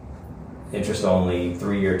short, interest-only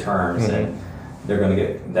 3-year terms, and they're going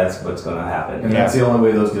to that's what's going to happen. And that's the only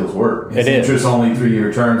way those deals work. It's interest-only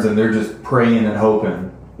 3-year terms, and they're just praying and hoping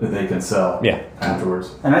that they can sell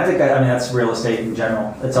afterwards. And I think that's real estate in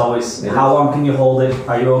general. It's always how long can you hold it?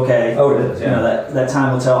 Are you okay? Oh, it is. Yeah. That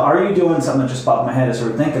time will tell. Are you doing something that just popped in my head as we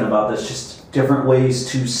were thinking about this? Just different ways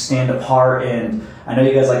to stand apart. And I know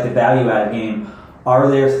you guys like the value add game. Are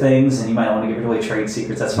there things, and you might not want to give away trade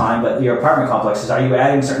secrets, that's fine, but your apartment complexes, are you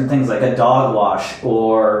adding certain things like a dog wash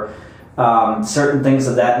or certain things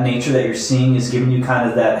of that nature that you're seeing is giving you kind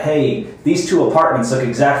of that, hey, these 2 apartments look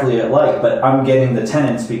exactly alike, but I'm getting the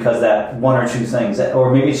tenants because that 1 or 2 things,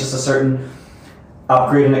 or maybe it's just a certain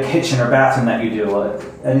upgrade in a kitchen or bathroom that you do.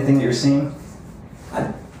 Anything that you're seeing?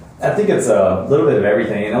 I think it's a little bit of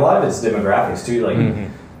everything, and a lot of it's demographics too. Like,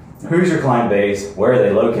 who's your client base? Where are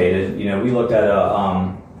they located? We looked at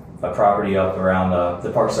a property up around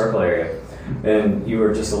the Park Circle area. And you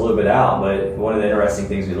were just a little bit out, but one of the interesting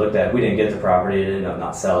things we looked at, we didn't get the property, it ended up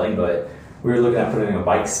not selling, but we were looking at putting a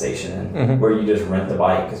bike station in where you just rent the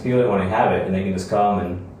bike, because people don't want to have it, and they can just come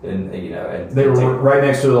and they were right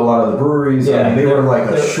next to a lot of the breweries. Yeah, they were like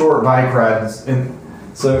a short bike ride. And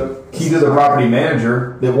so key to the property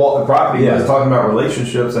manager that walked the property was talking about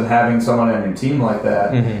relationships and having someone on your team like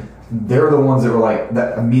that. They're the ones that were like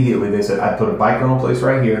that. Immediately they said, "I'd put a bike rental place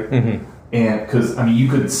right here." And because you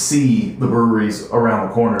could see the breweries around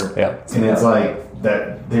the corner, and it's like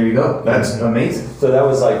that. There you go. That's amazing. So that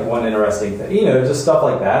was like one interesting thing, just stuff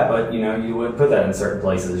like that. But you would put that in certain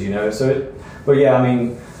places, So, but yeah,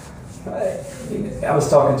 I was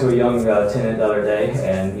talking to a young tenant the other day,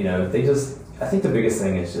 and I think the biggest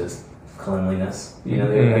thing is just cleanliness.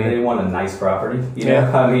 They want a nice property.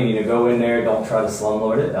 Go in there, don't try to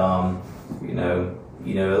slumlord it.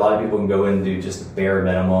 A lot of people can go in and do just the bare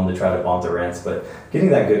minimum to try to bump the rents, but getting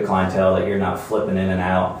that good clientele that you're not flipping in and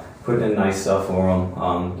out, putting in nice stuff for them,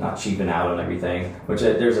 not cheaping out on everything. Which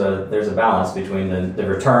there's a balance between the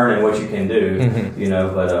return and what you can do,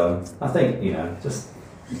 But I think just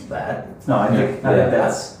that. No, I think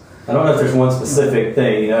that's. I don't know if there's one specific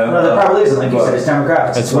thing, No, there probably isn't. Like you said, it's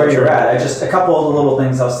demographics. It's where you're at. A couple of the little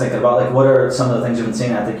things I was thinking about, like what are some of the things you've been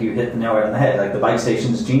seeing? I think you hit the nail right on the head. Like the bike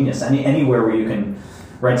station's genius. Anywhere where you can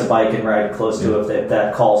rent a bike and ride close to it if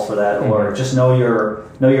that calls for that, or just know your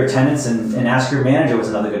tenants and ask your manager was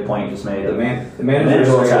another good point you just made. The manager is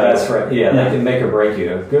your best friend. They can make or break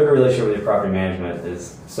you. A good relationship with your property management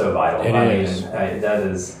is so vital. That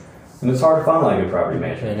is. And it's hard to find like a good property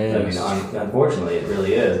management. It is. Unfortunately, it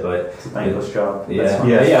really is. But it's a thankless job.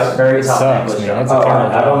 Yeah. Very tough thankless job.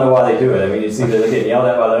 I don't know why they do it. It's either they get yelled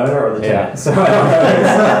at by the owner or the tenant. So I don't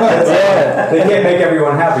know. They can't make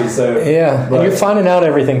everyone happy. So and you're finding out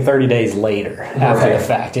everything 30 days later after the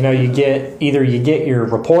fact. You get your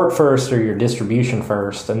report first or your distribution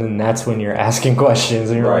first, and then that's when you're asking questions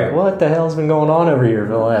and you're like, what the hell's been going on over here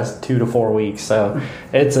for the last 2 to 4 weeks? So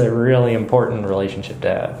it's a really important relationship to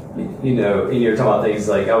have. You're talking about things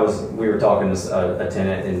like we were talking to a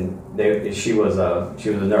tenant, and she was a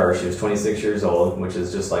nurse. She was 26 years old, which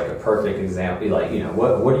is just like a perfect example. Like,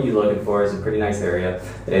 what are you looking for? It's a pretty nice area,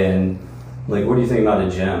 and like, what do you think about a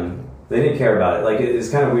gym? They didn't care about it. Like, it's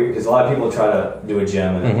kind of weird because a lot of people try to do a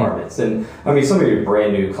gym in apartments, and some of you are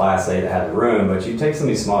brand new Class A that have the room, but you take some of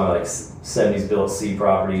these smaller like 70s built C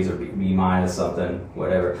properties or B minus something,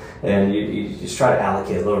 whatever, and you just try to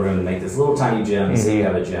allocate a little room to make this little tiny gym and say you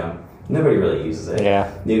have a gym. Nobody really uses it.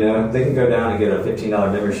 Yeah. They can go down and get a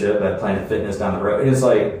 $15 membership at Planet Fitness down the road. And it's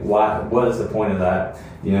like, why? What is the point of that?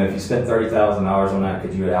 If you spent $30,000 on that,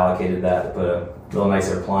 could you have allocated that to put a little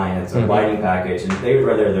nicer appliance or lighting package? And they would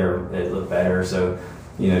rather it look better. So,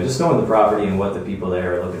 just knowing the property and what the people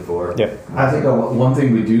there are looking for. Yep. I think one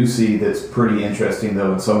thing we do see that's pretty interesting,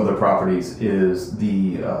 though, in some of the properties is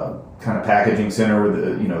the kind of packaging center where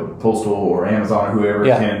the Postal or Amazon or whoever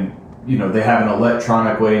can. They have an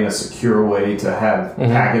electronic way and a secure way to have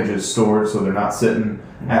packages stored so they're not sitting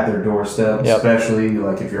at their doorstep, especially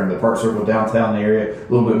like if you're in the Park Circle downtown area, a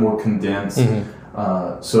little bit more condensed.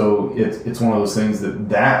 So it's one of those things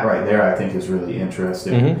that right there I think is really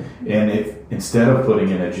interesting. And if instead of putting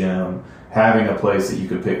in a gym, having a place that you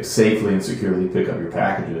could pick safely and securely pick up your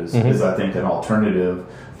packages is, I think, an alternative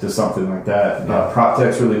to something like that. Prop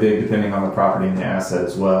tech's really big, depending on the property and the asset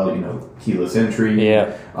as well. You know, keyless entry.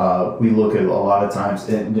 We look at a lot of times,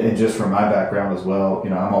 and just from my background as well, you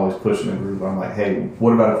know, I'm always pushing the group. I'm like, hey,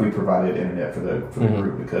 what about if we provided internet for the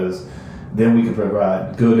group? Because then we could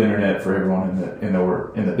provide good internet for everyone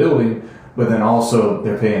in the building. But then also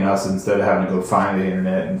they're paying us instead of having to go find the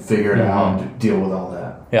internet and figure it out and deal with all that.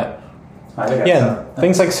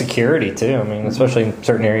 Things like security too. I mean, especially in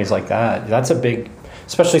certain areas like that. That's a big,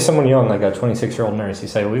 especially someone young, like a 26-year-old nurse. You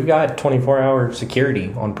say, we've got 24-hour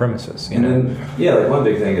security on premises. You know? Like one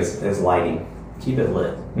big thing is lighting. Keep it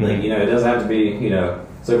lit. Like, you know, it doesn't have to be, you know,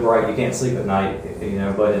 so bright you can't sleep at night. You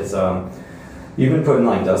know, but it's you've been putting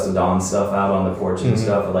like dusk to dawn stuff out on the porch and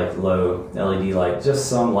stuff with like low LED light, just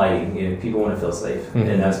some lighting. You know, people want to feel safe,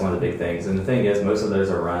 and that's one of the big things. And the thing is, most of those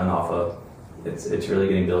are run off of. It's really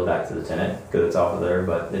getting billed back to the tenant because it's off of there,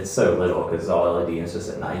 but it's so little because it's all LED and it's just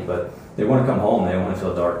at night. But they want to come home, they don't want to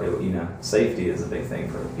feel dark. You know, safety is a big thing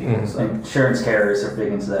for people. So. Insurance carriers are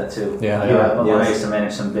big into that too. I used to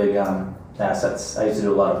manage some big assets. I used to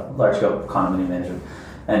do a lot of large-scale condominium management,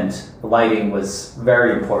 and lighting was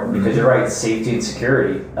very important because you're right, safety and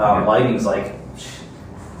security. Lighting's like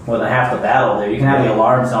more than half the battle there. You can have the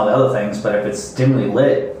alarms and all the other things, but if it's dimly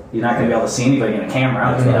lit, you're not going to be able to see anybody in a camera.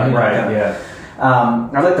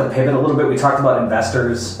 I'd like to pivot a little bit. We talked about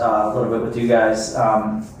investors a little bit with you guys,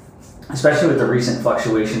 especially with the recent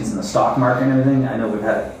fluctuations in the stock market and everything. I know we've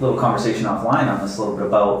had a little conversation offline on this a little bit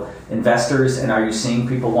about investors, and are you seeing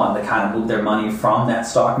people wanting to kind of move their money from that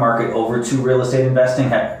stock market over to real estate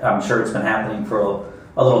investing? I'm sure it's been happening for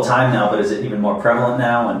a little time now, but is it even more prevalent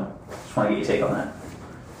now? And just want to get your take on that.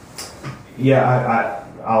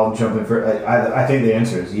 I'll jump in for. I think the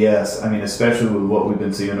answer is yes. I mean, especially with what we've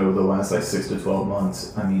been seeing over the last like 6 to 12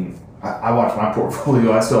 months. I mean, I watch my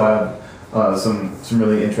portfolio. I still have some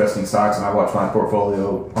really interesting stocks, and I watch my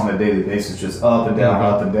portfolio on a daily basis, just up and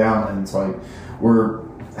down, and it's like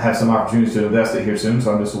have some opportunities to invest it here soon.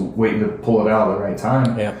 So I'm just waiting to pull it out at the right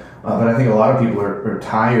time. But I think a lot of people are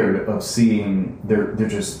tired of seeing their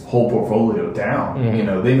just whole portfolio down. You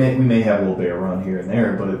know, we may have a little bit of run here and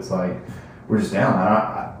there, but it's like. We're just down.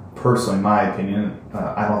 I personally, my opinion,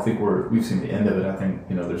 I don't think we've seen the end of it. I think,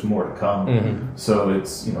 you know, there's more to come. So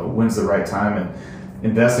it's, you know, when's the right time, and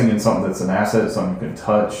investing in something that's an asset, something you can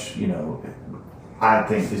touch, you know, I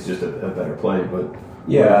think is just a better play. But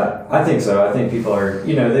yeah, I think so. I think people are,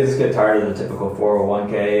 you know, they just get tired of the typical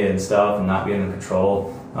 401k and stuff and not being in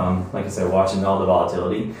control. Like I said, watching all the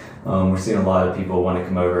volatility. We're seeing a lot of people want to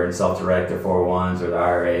come over and self-direct their 401s or their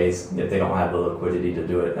IRAs. If they don't have the liquidity to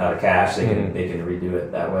do it out of cash, they can redo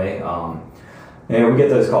it that way. And we get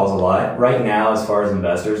those calls a lot. Right now, as far as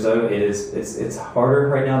investors, though, it's harder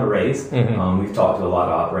right now to raise. We've talked to a lot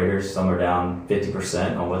of operators. Some are down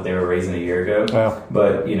 50% on what they were raising a year ago. Wow.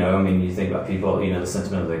 But, you know, I mean, you think about people, you know, the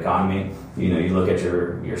sentiment of the economy. You know, you look at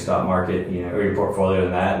your stock market, you know, or your portfolio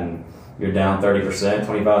and that, and you're down 30%,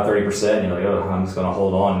 25-30%, and you're like, oh, I'm just going to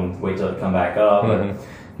hold on and wait till it come back up. But,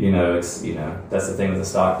 you know, it's, you know, that's the thing with the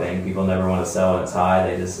stock thing. People never want to sell when it's high.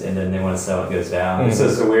 And then they want to sell when it goes down. It's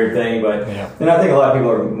just a weird thing. But, and I think a lot of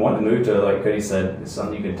people are wanting to move to, like Cody said,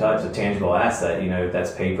 something you can touch, a tangible asset. You know, if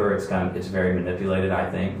that's paper, it's very manipulated, I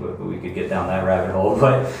think. We could get down that rabbit hole.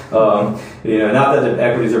 But, you know, not that the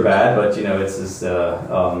equities are bad, but, you know, it's just,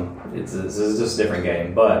 it's just a different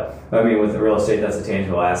game. But, I mean, with the real estate, that's a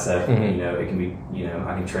tangible asset. You know, it can be, you know,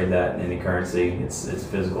 I can trade that in any currency. It's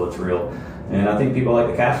physical, it's real. And I think people like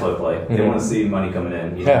the cash flow play. They want to see money coming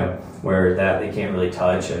in, you know, where that they can't really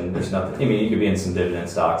touch, and there's nothing. I mean, you could be in some dividend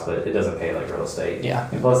stocks, but it doesn't pay like real estate.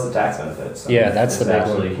 And plus the tax benefits. That's the big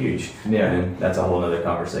absolutely one. Huge. And that's a whole other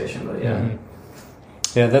conversation, but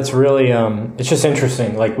Yeah, that's really, it's just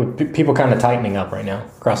interesting, like with people kind of tightening up right now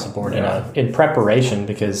across the board in preparation,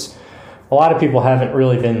 because a lot of people haven't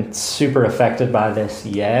really been super affected by this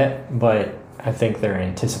yet, but I think they're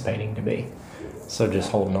anticipating to be. So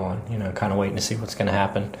just holding on, you know, kind of waiting to see what's going to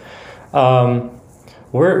happen.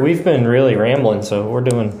 We've been really rambling, so we're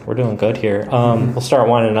doing good here. We'll start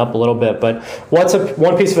winding up a little bit, but what's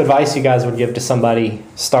one piece of advice you guys would give to somebody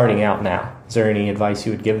starting out now? Is there any advice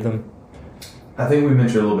you would give them? I think we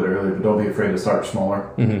mentioned a little bit earlier, but don't be afraid to start smaller.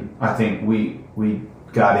 I think we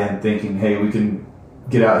got in thinking, hey, we can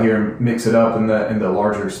get out here and mix it up in the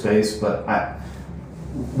larger space, but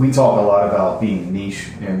we talk a lot about being niche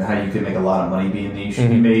and how you can make a lot of money being niche. You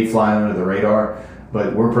may fly under the radar,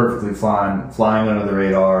 but we're perfectly flying under the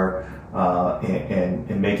radar,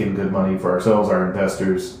 and making good money for ourselves, our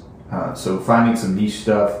investors. So finding some niche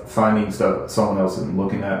stuff, finding stuff someone else isn't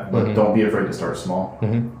looking at, but don't be afraid to start small.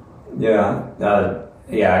 Yeah,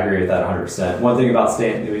 I agree with that 100%. One thing about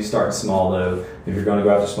if you start small though, if you're going to go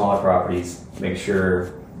after smaller properties, make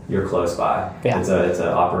sure you're close by. Yeah. It's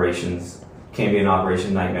a operations, can be an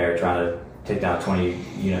operation nightmare trying to take down 20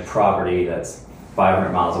 unit property that's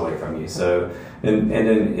 500 miles away from you. So, and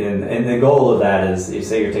the goal of that is, you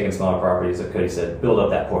say you're taking smaller properties, like Cody said, build up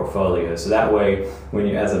that portfolio. So that way, when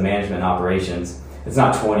you, as a management operations, it's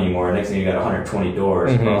not 20 anymore. Next thing you got 120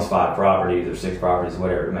 doors across 5 properties or 6 properties,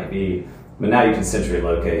 whatever it might be. But now you can centrally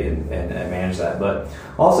locate and manage that. But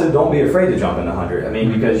also, don't be afraid to jump into 100. I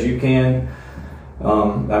mean, because you can.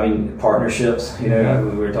 Partnerships, we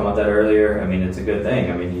were talking about that earlier. I mean, it's a good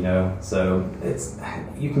thing. I mean, so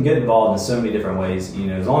you can get involved in so many different ways,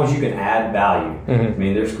 as long as you can add value. I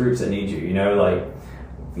mean, there's groups that need you,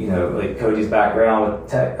 like Cody's background with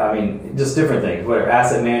tech. I mean, just different things, whether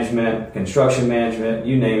asset management, construction management,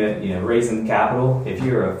 you name it, raising capital. If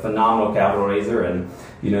you're a phenomenal capital raiser and,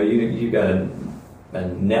 you got a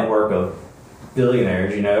network of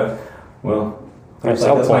billionaires, well, that's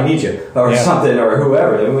why I need you, or something, or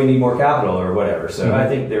whoever. Then we need more capital, or whatever. So I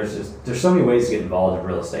think there's so many ways to get involved in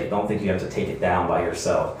real estate. Don't think you have to take it down by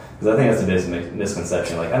yourself, because I think that's a big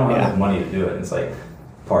misconception. Like, I don't have enough money to do it. And it's like,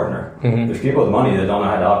 partner. There's people with money that don't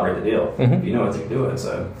know how to operate the deal. You know what they're doing.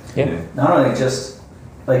 So not only just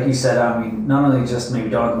like you said, not only just maybe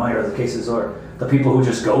don't have money, or the cases, or the people who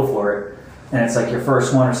just go for it. And it's like your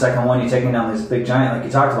first one or second one, you're taking down this big giant, like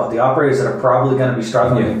you talked about. The operators that are probably going to be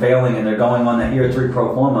struggling and failing, and they're going on that year 3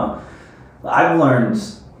 pro forma. I've learned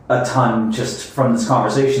a ton just from this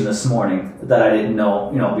conversation this morning that I didn't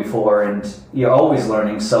know, before. And you're always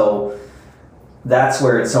learning. So that's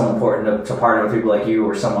where it's so important to partner with people like you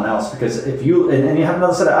or someone else, because if you and you have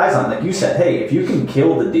another set of eyes on, like you said, hey, if you can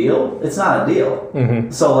kill the deal, it's not a deal.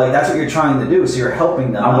 So like that's what you're trying to do. So you're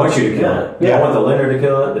helping them. I want you to kill it. I want the lender to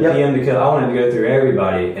kill it, the PM to kill it. I want it to go through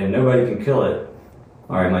everybody, and nobody can kill it.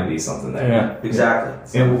 All right, might be something there. Yeah, exactly.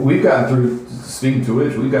 So. And we've gotten through, speaking to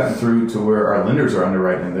which, we've gotten through to where our lenders are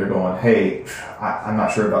underwriting, and they're going, hey, I'm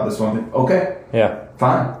not sure about this one thing. Okay. Yeah.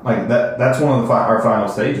 Fine. Like that's one of our final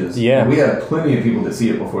stages. Yeah. We have plenty of people that see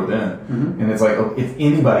it before then. And it's like, if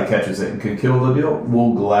anybody catches it and can kill the deal,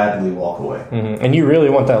 we'll gladly walk away. And you really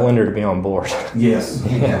want that lender to be on board. Yes.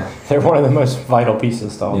 They're one of the most vital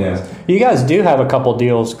pieces to all this. You guys do have a couple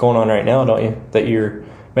deals going on right now, don't you, that you're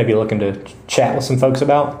maybe looking to chat with some folks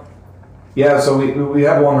about? Yeah, so we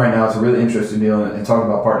have one right now. It's a really interesting deal. And talking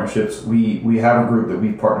about partnerships, we have a group that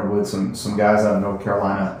we've partnered with, some guys out of North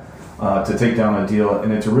Carolina, to take down a deal.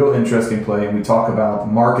 And it's a real interesting play. And we talk about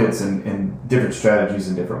markets and different strategies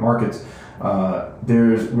in different markets.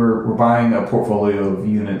 We're buying a portfolio of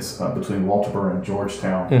units between Walterboro and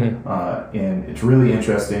Georgetown. And it's really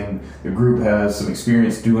interesting. The group has some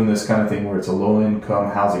experience doing this kind of thing, where it's a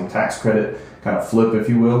low-income housing tax credit kind of flip, if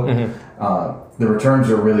you will. The returns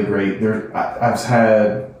are really great. I've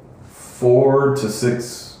had 4 to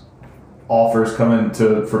 6 offers come in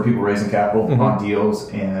for people raising capital on deals,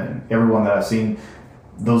 and everyone that I've seen,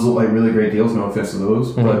 those look like really great deals. No offense to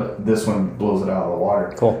those, but this one blows it out of the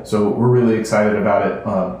water. Cool. So we're really excited about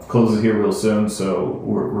it. Closes here real soon, so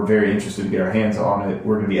we're very interested to get our hands on it.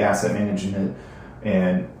 We're going to be asset managing it.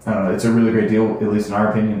 And I don't know, it's a really great deal, at least in our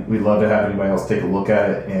opinion. We'd love to have anybody else take a look at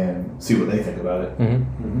it and see what they think about it.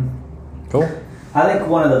 Cool. I think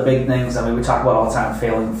one of the big things, we talk about all the time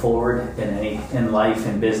failing forward in life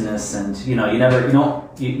and business, and you win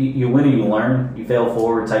and you learn, you fail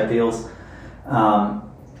forward type deals.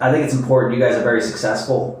 I think it's important. You guys are very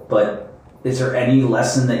successful, but is there any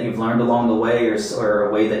lesson that you've learned along the way, or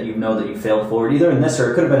a way that you know that you failed forward, either in this,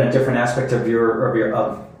 or it could have been a different aspect of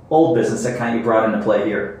your old business that kind of you brought into play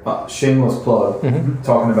here? Shameless plug,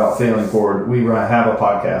 talking about failing forward. We have a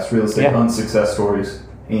podcast, Real Estate Unsuccess Stories,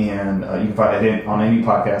 and you can find it on any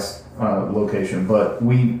podcast location. But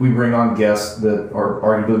we bring on guests that are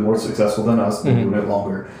arguably more successful than us, been doing it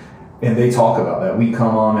longer, and they talk about that. We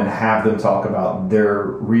come on and have them talk about their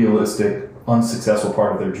realistic, unsuccessful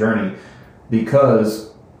part of their journey, because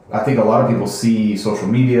I think a lot of people see social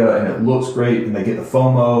media and it looks great and they get the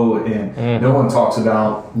FOMO, and no one talks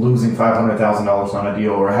about losing $500,000 on a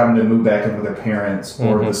deal, or having to move back in with their parents,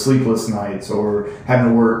 or the sleepless nights, or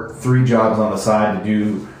having to work 3 jobs on the side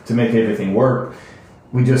to make everything work.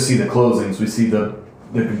 We just see the closings, we see the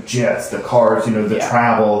jets, the cars, the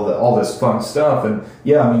travel, all this fun stuff. And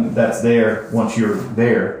that's there once you're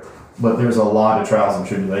there. But there's a lot of trials and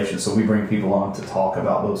tribulations, so we bring people on to talk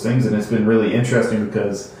about those things, and it's been really interesting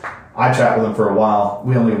because I chat with them for a while.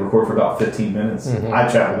 We only record for about 15 minutes. Mm-hmm. I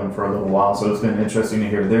chat with them for a little while, so it's been interesting to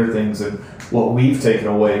hear their things and what we've taken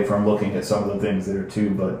away from looking at some of the things there too.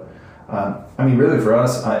 But I mean, really for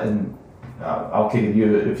us, I'll kick at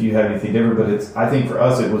you if you have anything different. But I think for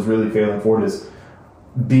us, it was really failing forward is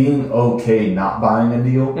being okay not buying a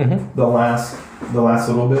deal the last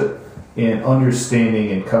little bit, and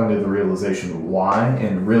understanding and coming to the realization of why,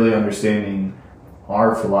 and really understanding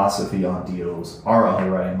our philosophy on deals, our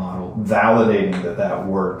underwriting model, validating that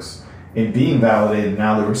works, and being validated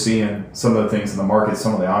now that we're seeing some of the things in the market,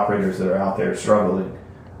 some of the operators that are out there struggling.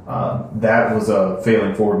 That was a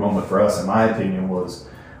failing forward moment for us, in my opinion. Was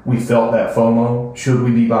we felt that FOMO? Should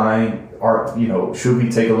we be buying? Should we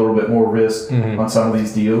take a little bit more risk on some of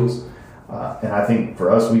these deals? And I think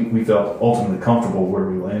for us, we felt ultimately comfortable where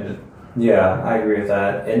we landed. Yeah, I agree with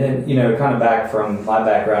that. And then, kind of back from my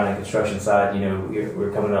background in construction side,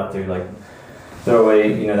 we're coming up through like throw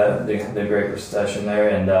away, the Great Recession there,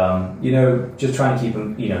 and just trying to keep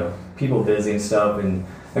them, people busy and stuff. And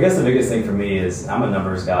I guess the biggest thing for me is I'm a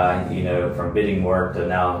numbers guy. From bidding work to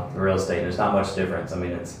now real estate, there's not much difference. I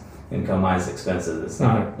mean, it's income minus expenses. It's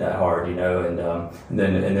not that hard, and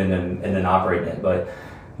then operating it, but.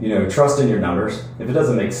 Trust in your numbers. If it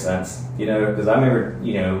doesn't make sense, because I remember,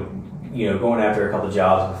 going after a couple of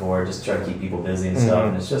jobs before, just try to keep people busy and stuff,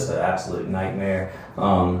 and it's just an absolute nightmare.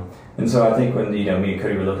 And so I think when, me and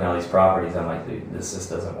Cody were looking at all these properties, I'm like, dude, this just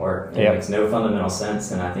doesn't work. It makes no fundamental sense,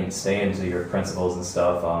 and I think staying to your principles and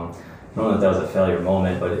stuff, I don't know if that was a failure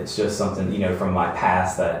moment, but it's just something, from my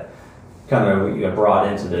past that kind of brought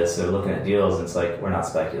into this. So looking at deals, it's like, we're not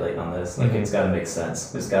speculating on this. Like, it's got to make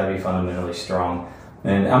sense. It's got to be fundamentally strong.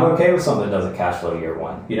 And I'm okay with something that doesn't cash flow year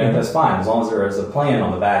one. That's fine as long as there is a plan on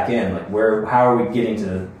the back end. Like how are we getting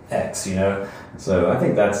to X? So I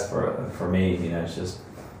think that's for me. It's just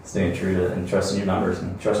staying true to and trusting your numbers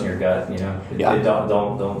and trusting your gut.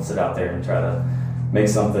 Don't sit out there and try to make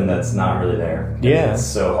something that's not really there. Yeah, it's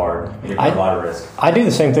so hard. You're taking a lot of risk. I do the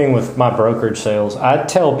same thing with my brokerage sales. I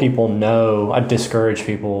tell people no. I discourage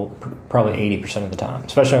people probably 80% of the time,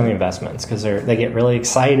 especially on the investments, because they get really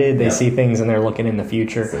excited. They see things and they're looking in the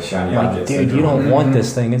future. Like, dude, you don't want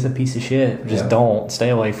this thing. It's a piece of shit. Just don't.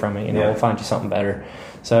 Stay away from it. We'll find you something better.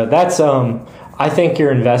 So that's I think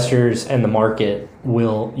your investors and the market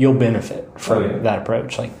you'll benefit from that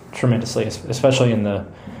approach, like tremendously, especially in the.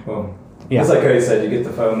 Well, it's like Cody said, you get the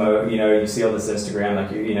FOMO, you see all this Instagram,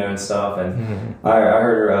 like, and stuff. And I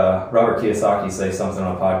heard Robert Kiyosaki say something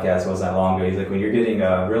on a podcast wasn't that long ago. He's like, when you're getting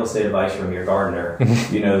real estate advice from your gardener,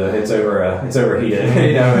 it's overheated,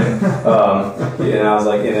 and I was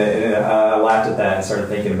like, and I laughed at that and started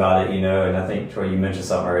thinking about it, and I think, Troy, you mentioned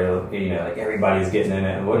something earlier, like everybody's getting in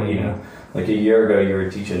it. And what, like a year ago you were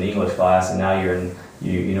teaching an English class, and now you're in, a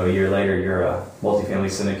year later, you're a multifamily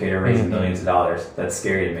syndicator raising millions of dollars. That's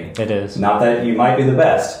scary to me. It is. Not that you might be the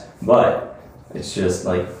best, but it's just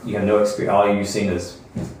like you have no experience. All you've seen is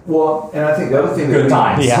and I think the other thing good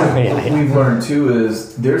times. We've learned too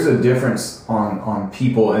is there's a difference on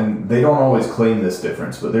people, and they don't always claim this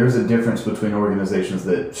difference, but there's a difference between organizations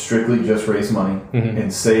that strictly just raise money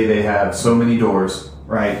and say they have so many doors.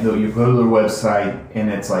 Right, though you go to their website and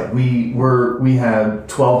it's like we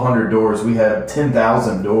have 1,200 doors, we have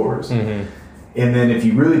 10,000 doors, and then if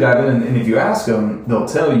you really dive in and if you ask them, they'll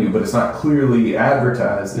tell you, but it's not clearly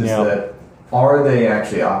advertised. Is that are they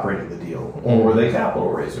actually operating the deal, or were they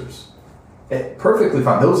capital raisers? Perfectly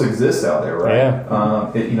fine. Those exist out there, right?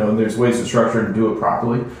 Yeah. There's ways to structure and do it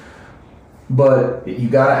properly. But you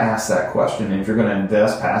got to ask that question. And if you're going to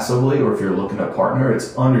invest passively, or if you're looking to partner,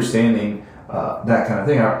 it's understanding. That kind of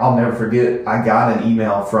thing. I'll never forget, I got an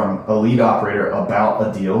email from a lead operator about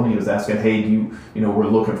a deal, and he was asking, hey, we're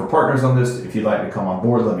looking for partners on this. If you'd like to come on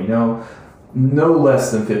board, let me know. No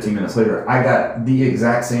less than 15 minutes later, I got the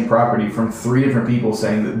exact same property from 3 different people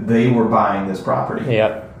saying that they were buying this property.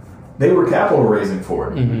 Yep. They were capital raising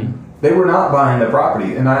for it. They were not buying the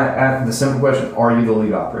property. And I asked the simple question, are you the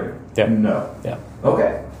lead operator? Yep. No. Yeah.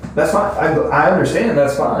 Okay. That's fine. I understand.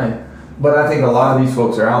 That's fine. But I think a lot of these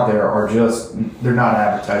folks are out there they're not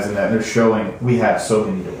advertising that. They're showing we have so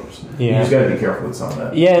many doors. You just got to be careful with some of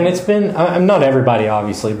that. Yeah, and it's been, I'm not everybody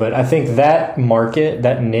obviously, but I think that market,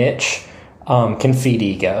 that niche can feed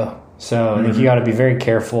ego. So I think you got to be very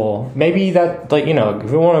careful. Maybe that,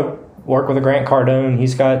 if you want to work with a Grant Cardone,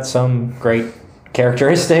 he's got some great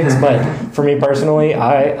characteristics, but for me personally,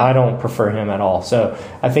 I don't prefer him at all. So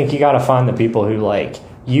I think you got to find the people who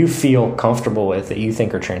you feel comfortable with, that you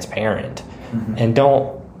think are transparent, and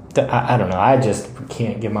I don't know. I just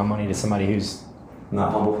can't give my money to somebody who's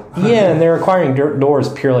Not humble. Yeah, and they're acquiring doors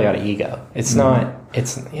purely out of ego. It's not.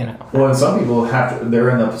 It's Well, and some people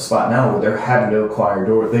they're in a spot now where they're having to acquire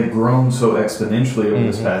doors. They've grown so exponentially over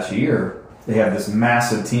this past year. They have this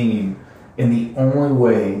massive team, and the only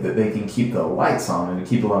way that they can keep the lights on and to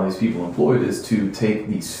keep a lot of these people employed is to take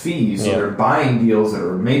these fees. So they're buying deals that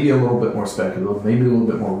are maybe a little bit more speculative, maybe a little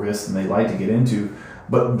bit more risk than they like to get into,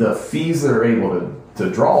 but the fees that are able to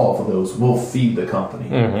draw off of those will feed the company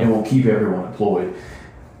and will keep everyone employed.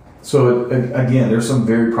 So again, there's some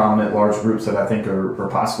very prominent large groups that I think are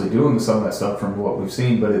possibly doing some of that stuff from what we've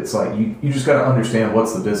seen, but it's like you just got to understand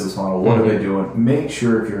what's the business model, what are they doing, make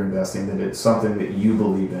sure if you're investing that it's something that you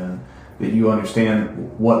believe in, that you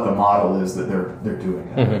understand what the model is that they're doing.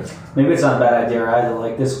 Maybe it's not a bad idea either.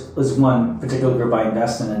 Like this one particular group I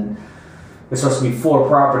invest in, and it's supposed to be 4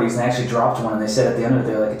 properties, and they actually dropped one, and they said at the end of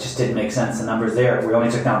it, like, it just didn't make sense. The numbers there, we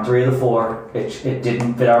only took down 3 of the 4. It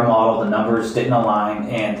didn't fit our model. The numbers didn't align,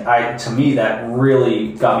 and to me, that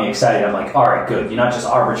really got me excited. I'm like, all right, good. You're not just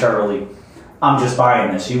arbitrarily, I'm just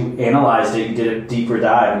buying this. You analyzed it, you did a deeper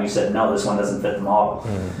dive, and you said, no, this one doesn't fit the model.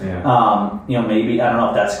 Maybe, I don't know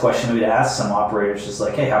if that's a question maybe to ask some operators, just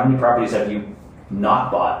like, hey, how many properties have you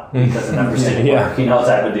not bought because the numbers didn't work?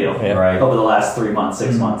 Type of deal, right? Over the last 3 months,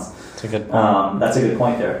 6 months. That's a good point. That's a good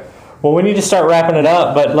point there. Well, we need to start wrapping it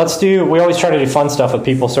up, but we always try to do fun stuff with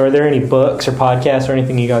people. So are there any books or podcasts or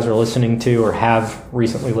anything you guys are listening to or have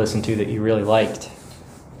recently listened to that you really liked?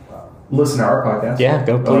 Listen to our podcast. Yeah,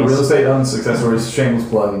 go please. Real Estate Success Stories, shameless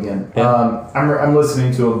plug again. Yeah. I'm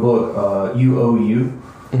listening to a book, You Owe You.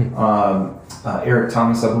 Eric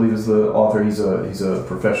Thomas, I believe, is the author. He's a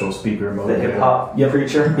professional speaker. The hip hop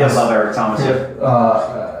preacher. Yes. I love Eric Thomas.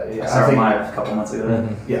 I think a couple months ago.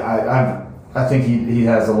 I think he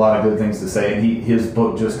has a lot of good things to say, and his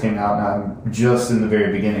book just came out, and I'm just in the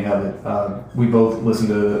very beginning of it. We both listened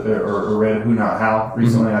to or read Who Not How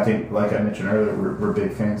recently. I think, like I mentioned earlier, we're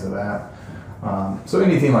big fans of that. So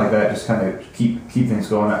anything like that, just kind of keep things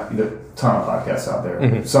going. There's a ton of podcasts out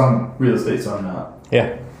there. Some real estate, some not.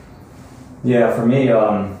 Yeah, for me,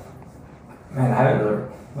 man, I haven't really.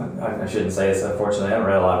 I shouldn't say this, unfortunately. I haven't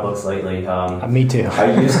read a lot of books lately. Me too.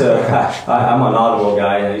 I used to, I'm an Audible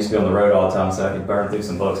guy, and I used to be on the road all the time, so I could burn through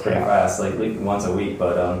some books pretty fast, like once a week.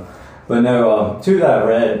 But no, 2 that I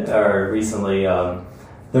read recently,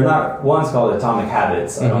 they're not, one's called Atomic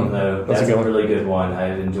Habits. I don't know. That's a really good one.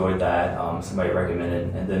 I've enjoyed that. Somebody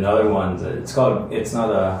recommended. And then other ones, it's not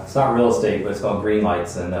real estate, but it's called Green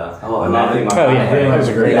Lights. And Green Lights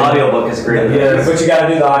are great. The audiobook is great. Yeah, but you got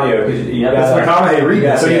to do the audio because it's McConaughey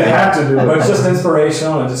reading, so you have to do it. But it's just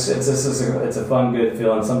inspirational, and it's a fun, good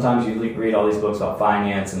feeling. Sometimes you read all these books about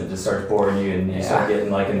finance, and it just starts boring you, and you start getting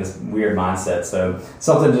like in this weird mindset. So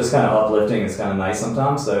something just kind of uplifting is kind of nice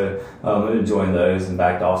sometimes. So I'm enjoying those, and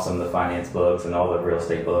backed off some of the finance books and all the real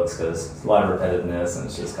estate books because it's a lot of repetitiveness, and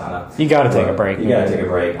it's just kind of you got to take a break. You got to take a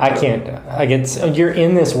break. You're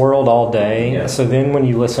in this world all day, so then when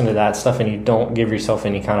you listen to that stuff and you don't give yourself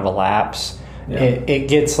any kind of a lapse, it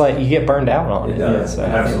gets like you get burned out on it. Does. So,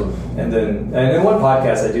 absolutely. And then one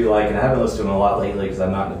podcast I do like, and I haven't listened to them a lot lately because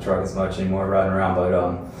I'm not in the truck as much anymore riding around, but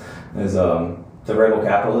is The Rebel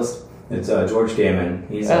Capitalist. It's George Gammon.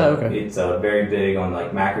 He's very big on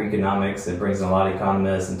like macroeconomics and brings in a lot of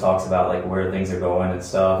economists and talks about like where things are going and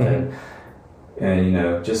stuff. And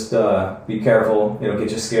just be careful. It'll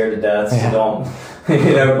get you scared to death. So don't,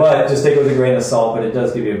 but just take it with a grain of salt. But it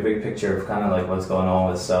does give you a big picture of kind of like what's going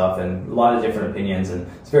on with stuff and a lot of different opinions, and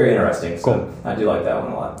it's very interesting. So I do like that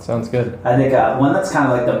one a lot. Sounds good. I think one that's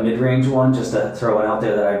kind of like the mid-range one, just to throw it out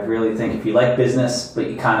there, that I really think if you like business but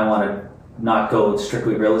you kind of want to not go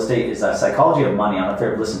strictly real estate, is Psychology of Money. I don't know if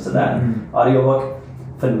you've ever listened to that audiobook.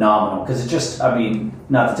 Phenomenal, because it just,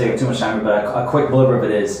 not to take up too much time, but a quick blurb of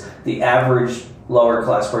it is the average lower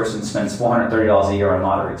class person spends $430 a year on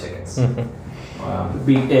lottery tickets. Wow. And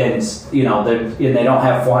they don't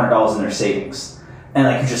have $400 in their savings. And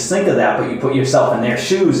like you just think of that, but you put yourself in their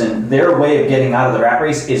shoes, and their way of getting out of the rat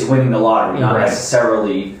race is winning the lottery, not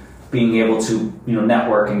necessarily being able to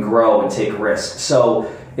network and grow and take risks. So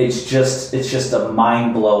it's just a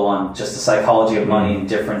mind blow on just the psychology of money and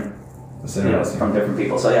different from different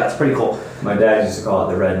people. So yeah, it's pretty cool. My dad used to call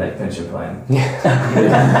it the redneck pension plan. Redneck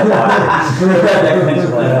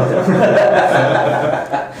pension plan out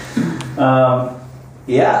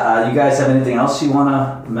there. You guys have anything else you want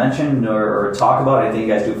to mention or talk about? Anything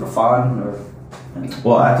you guys do for fun?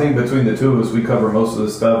 Well, I think between the two of us, we cover most of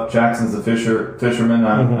the stuff. Jackson's a fisherman.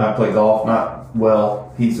 I play golf. Not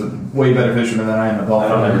well. He's a way better fisherman than I am a golfer. I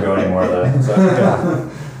don't ever go anymore of that. So,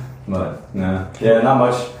 but no, not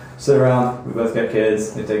much. Sit around. We both got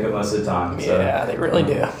kids. They take up most of the time. So, yeah, they really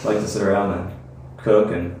do. Like to sit around and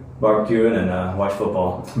cook and barbecuing and watch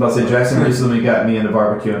football. I'm about to say Jackson recently got me into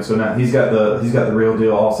barbecuing, so now he's got the real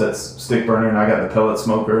deal all sets stick burner, and I got the pellet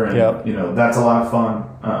smoker, and that's a lot of fun.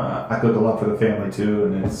 I cook a lot for the family too,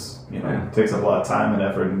 and it's it takes up a lot of time and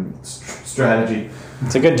effort and strategy.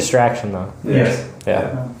 It's a good distraction though. Yes.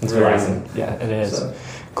 Yeah. It's relaxing. Yeah, it is. So.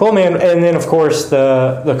 Cool, man. And then of course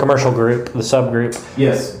the commercial group, the subgroup.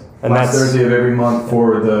 Yes. And last Thursday of every month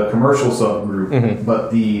for the commercial subgroup,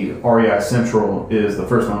 but the REI Central is the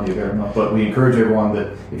first Monday of every month. But we encourage everyone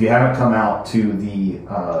that if you haven't come out to the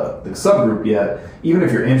subgroup yet, even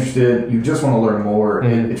if you're interested, you just want to learn more,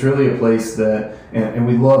 it's really a place that, and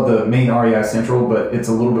we love the main REI Central, but it's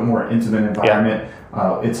a little bit more intimate environment.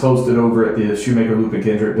 It's hosted over at the Shoemaker Loop and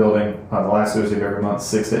Kendrick building the last Thursday of every month,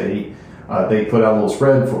 6 to 8. They put out a little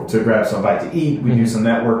spread to grab some bite to eat. We do some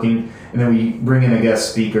networking, and then we bring in a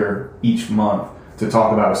guest speaker each month to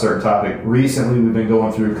talk about a certain topic. Recently, we've been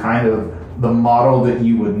going through kind of the model that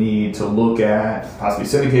you would need to look at possibly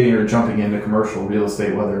syndicating or jumping into commercial real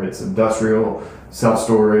estate, whether it's industrial,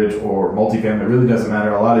 self-storage, or multifamily. It really doesn't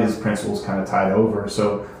matter. A lot of these principles kind of tied over.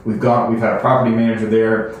 So we've had a property manager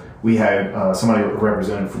there. We had somebody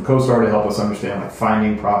represented from CoStar to help us understand like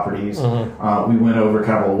finding properties. We went over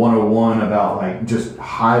kind of a 101 about like just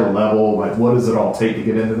high level, like what does it all take to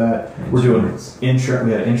get into that. We're doing insurance.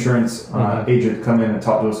 We had an insurance agent come in and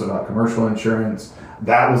talk to us about commercial insurance.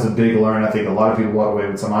 That was a big learn. I think a lot of people walk away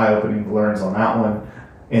with some eye-opening learns on that one.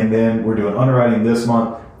 And then we're doing underwriting this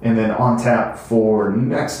month, and then on tap for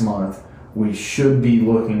next month, we should be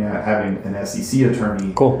looking at having an SEC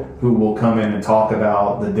attorney who will come in and talk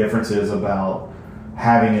about the differences about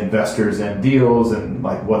having investors in deals and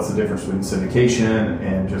like what's the difference between syndication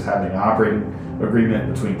and just having an operating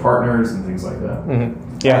agreement between partners and things like that.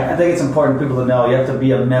 I think it's important for people to know you have to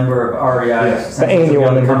be a member of REI the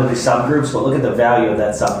annual to come to these subgroups, but look at the value of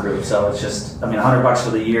that subgroup. So it's just, $100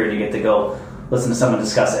 for the year and you get to go listen to someone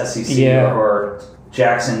discuss SEC or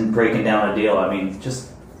Jackson breaking down a deal. Just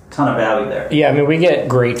ton of value there. Yeah, we get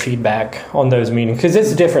great feedback on those meetings because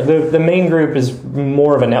it's different. The main group is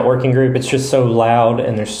more of a networking group. It's just so loud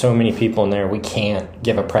and there's so many people in there, we can't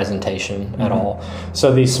give a presentation at all.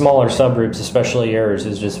 So these smaller subgroups, especially yours,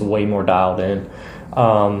 is just way more dialed in.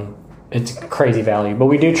 It's crazy value. But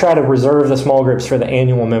we do try to reserve the small groups for the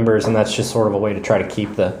annual members, and that's just sort of a way to try to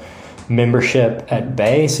keep the membership at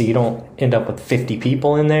bay so you don't end up with 50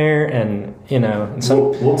 people in there, and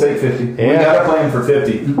we'll take 50. We got a plan for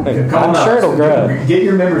 50. I'm sure it'll grow. Get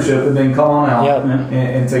your membership and then come on out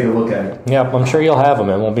and take a look at it. Yep, I'm sure you'll have them.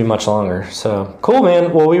 It won't be much longer. So cool,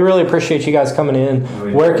 man. Well, we really appreciate you guys coming in.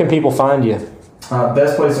 Where can people find you?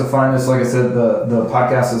 Best place to find us, like I said, the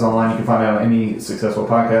podcast is online. You can find it on any successful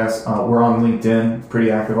podcast. We're on LinkedIn,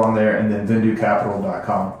 pretty active on there, and then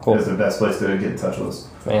venduecapital.com is the best place to get in touch with us.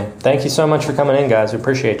 Man, thank you so much for coming in, guys. We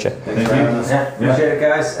appreciate you. Thank you. Appreciate it,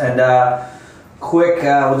 guys. And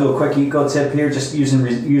we'll do a quick eco tip here, just using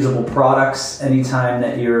reusable products. Anytime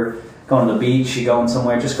that you're going to the beach, you're going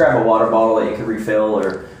somewhere, just grab a water bottle that you can refill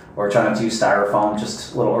or try not to use styrofoam,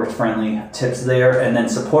 just little earth-friendly tips there. And then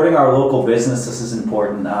supporting our local business, this is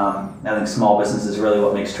important. I think small business is really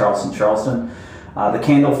what makes Charleston. The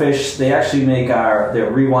Candlefish, they actually make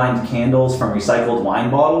their rewind candles from recycled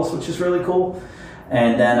wine bottles, which is really cool.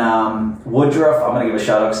 And then Woodruff, I'm going to give a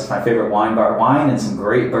shout out because it's my favorite wine bar. Wine and some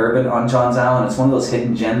great bourbon on Johns Island. It's one of those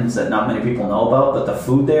hidden gems that not many people know about, but the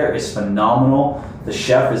food there is phenomenal. The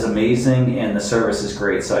chef is amazing and the service is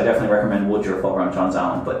great. So I definitely recommend Woodruff over on Johns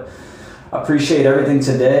Island. But I appreciate everything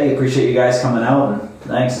today. Appreciate you guys coming out. And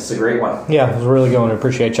thanks. It's a great one. Yeah, it was really going. I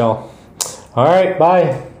appreciate y'all. All right.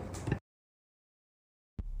 Bye.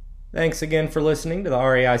 Thanks again for listening to the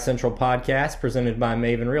REI Central podcast presented by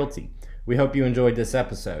Maven Realty. We hope you enjoyed this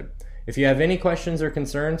episode. If you have any questions or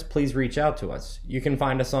concerns, please reach out to us. You can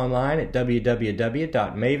find us online at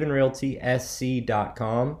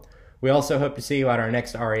www.mavenrealtysc.com. We also hope to see you at our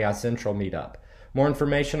next REI Central meetup. More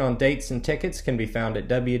information on dates and tickets can be found at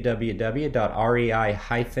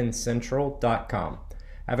www.rei-central.com.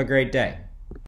 Have a great day.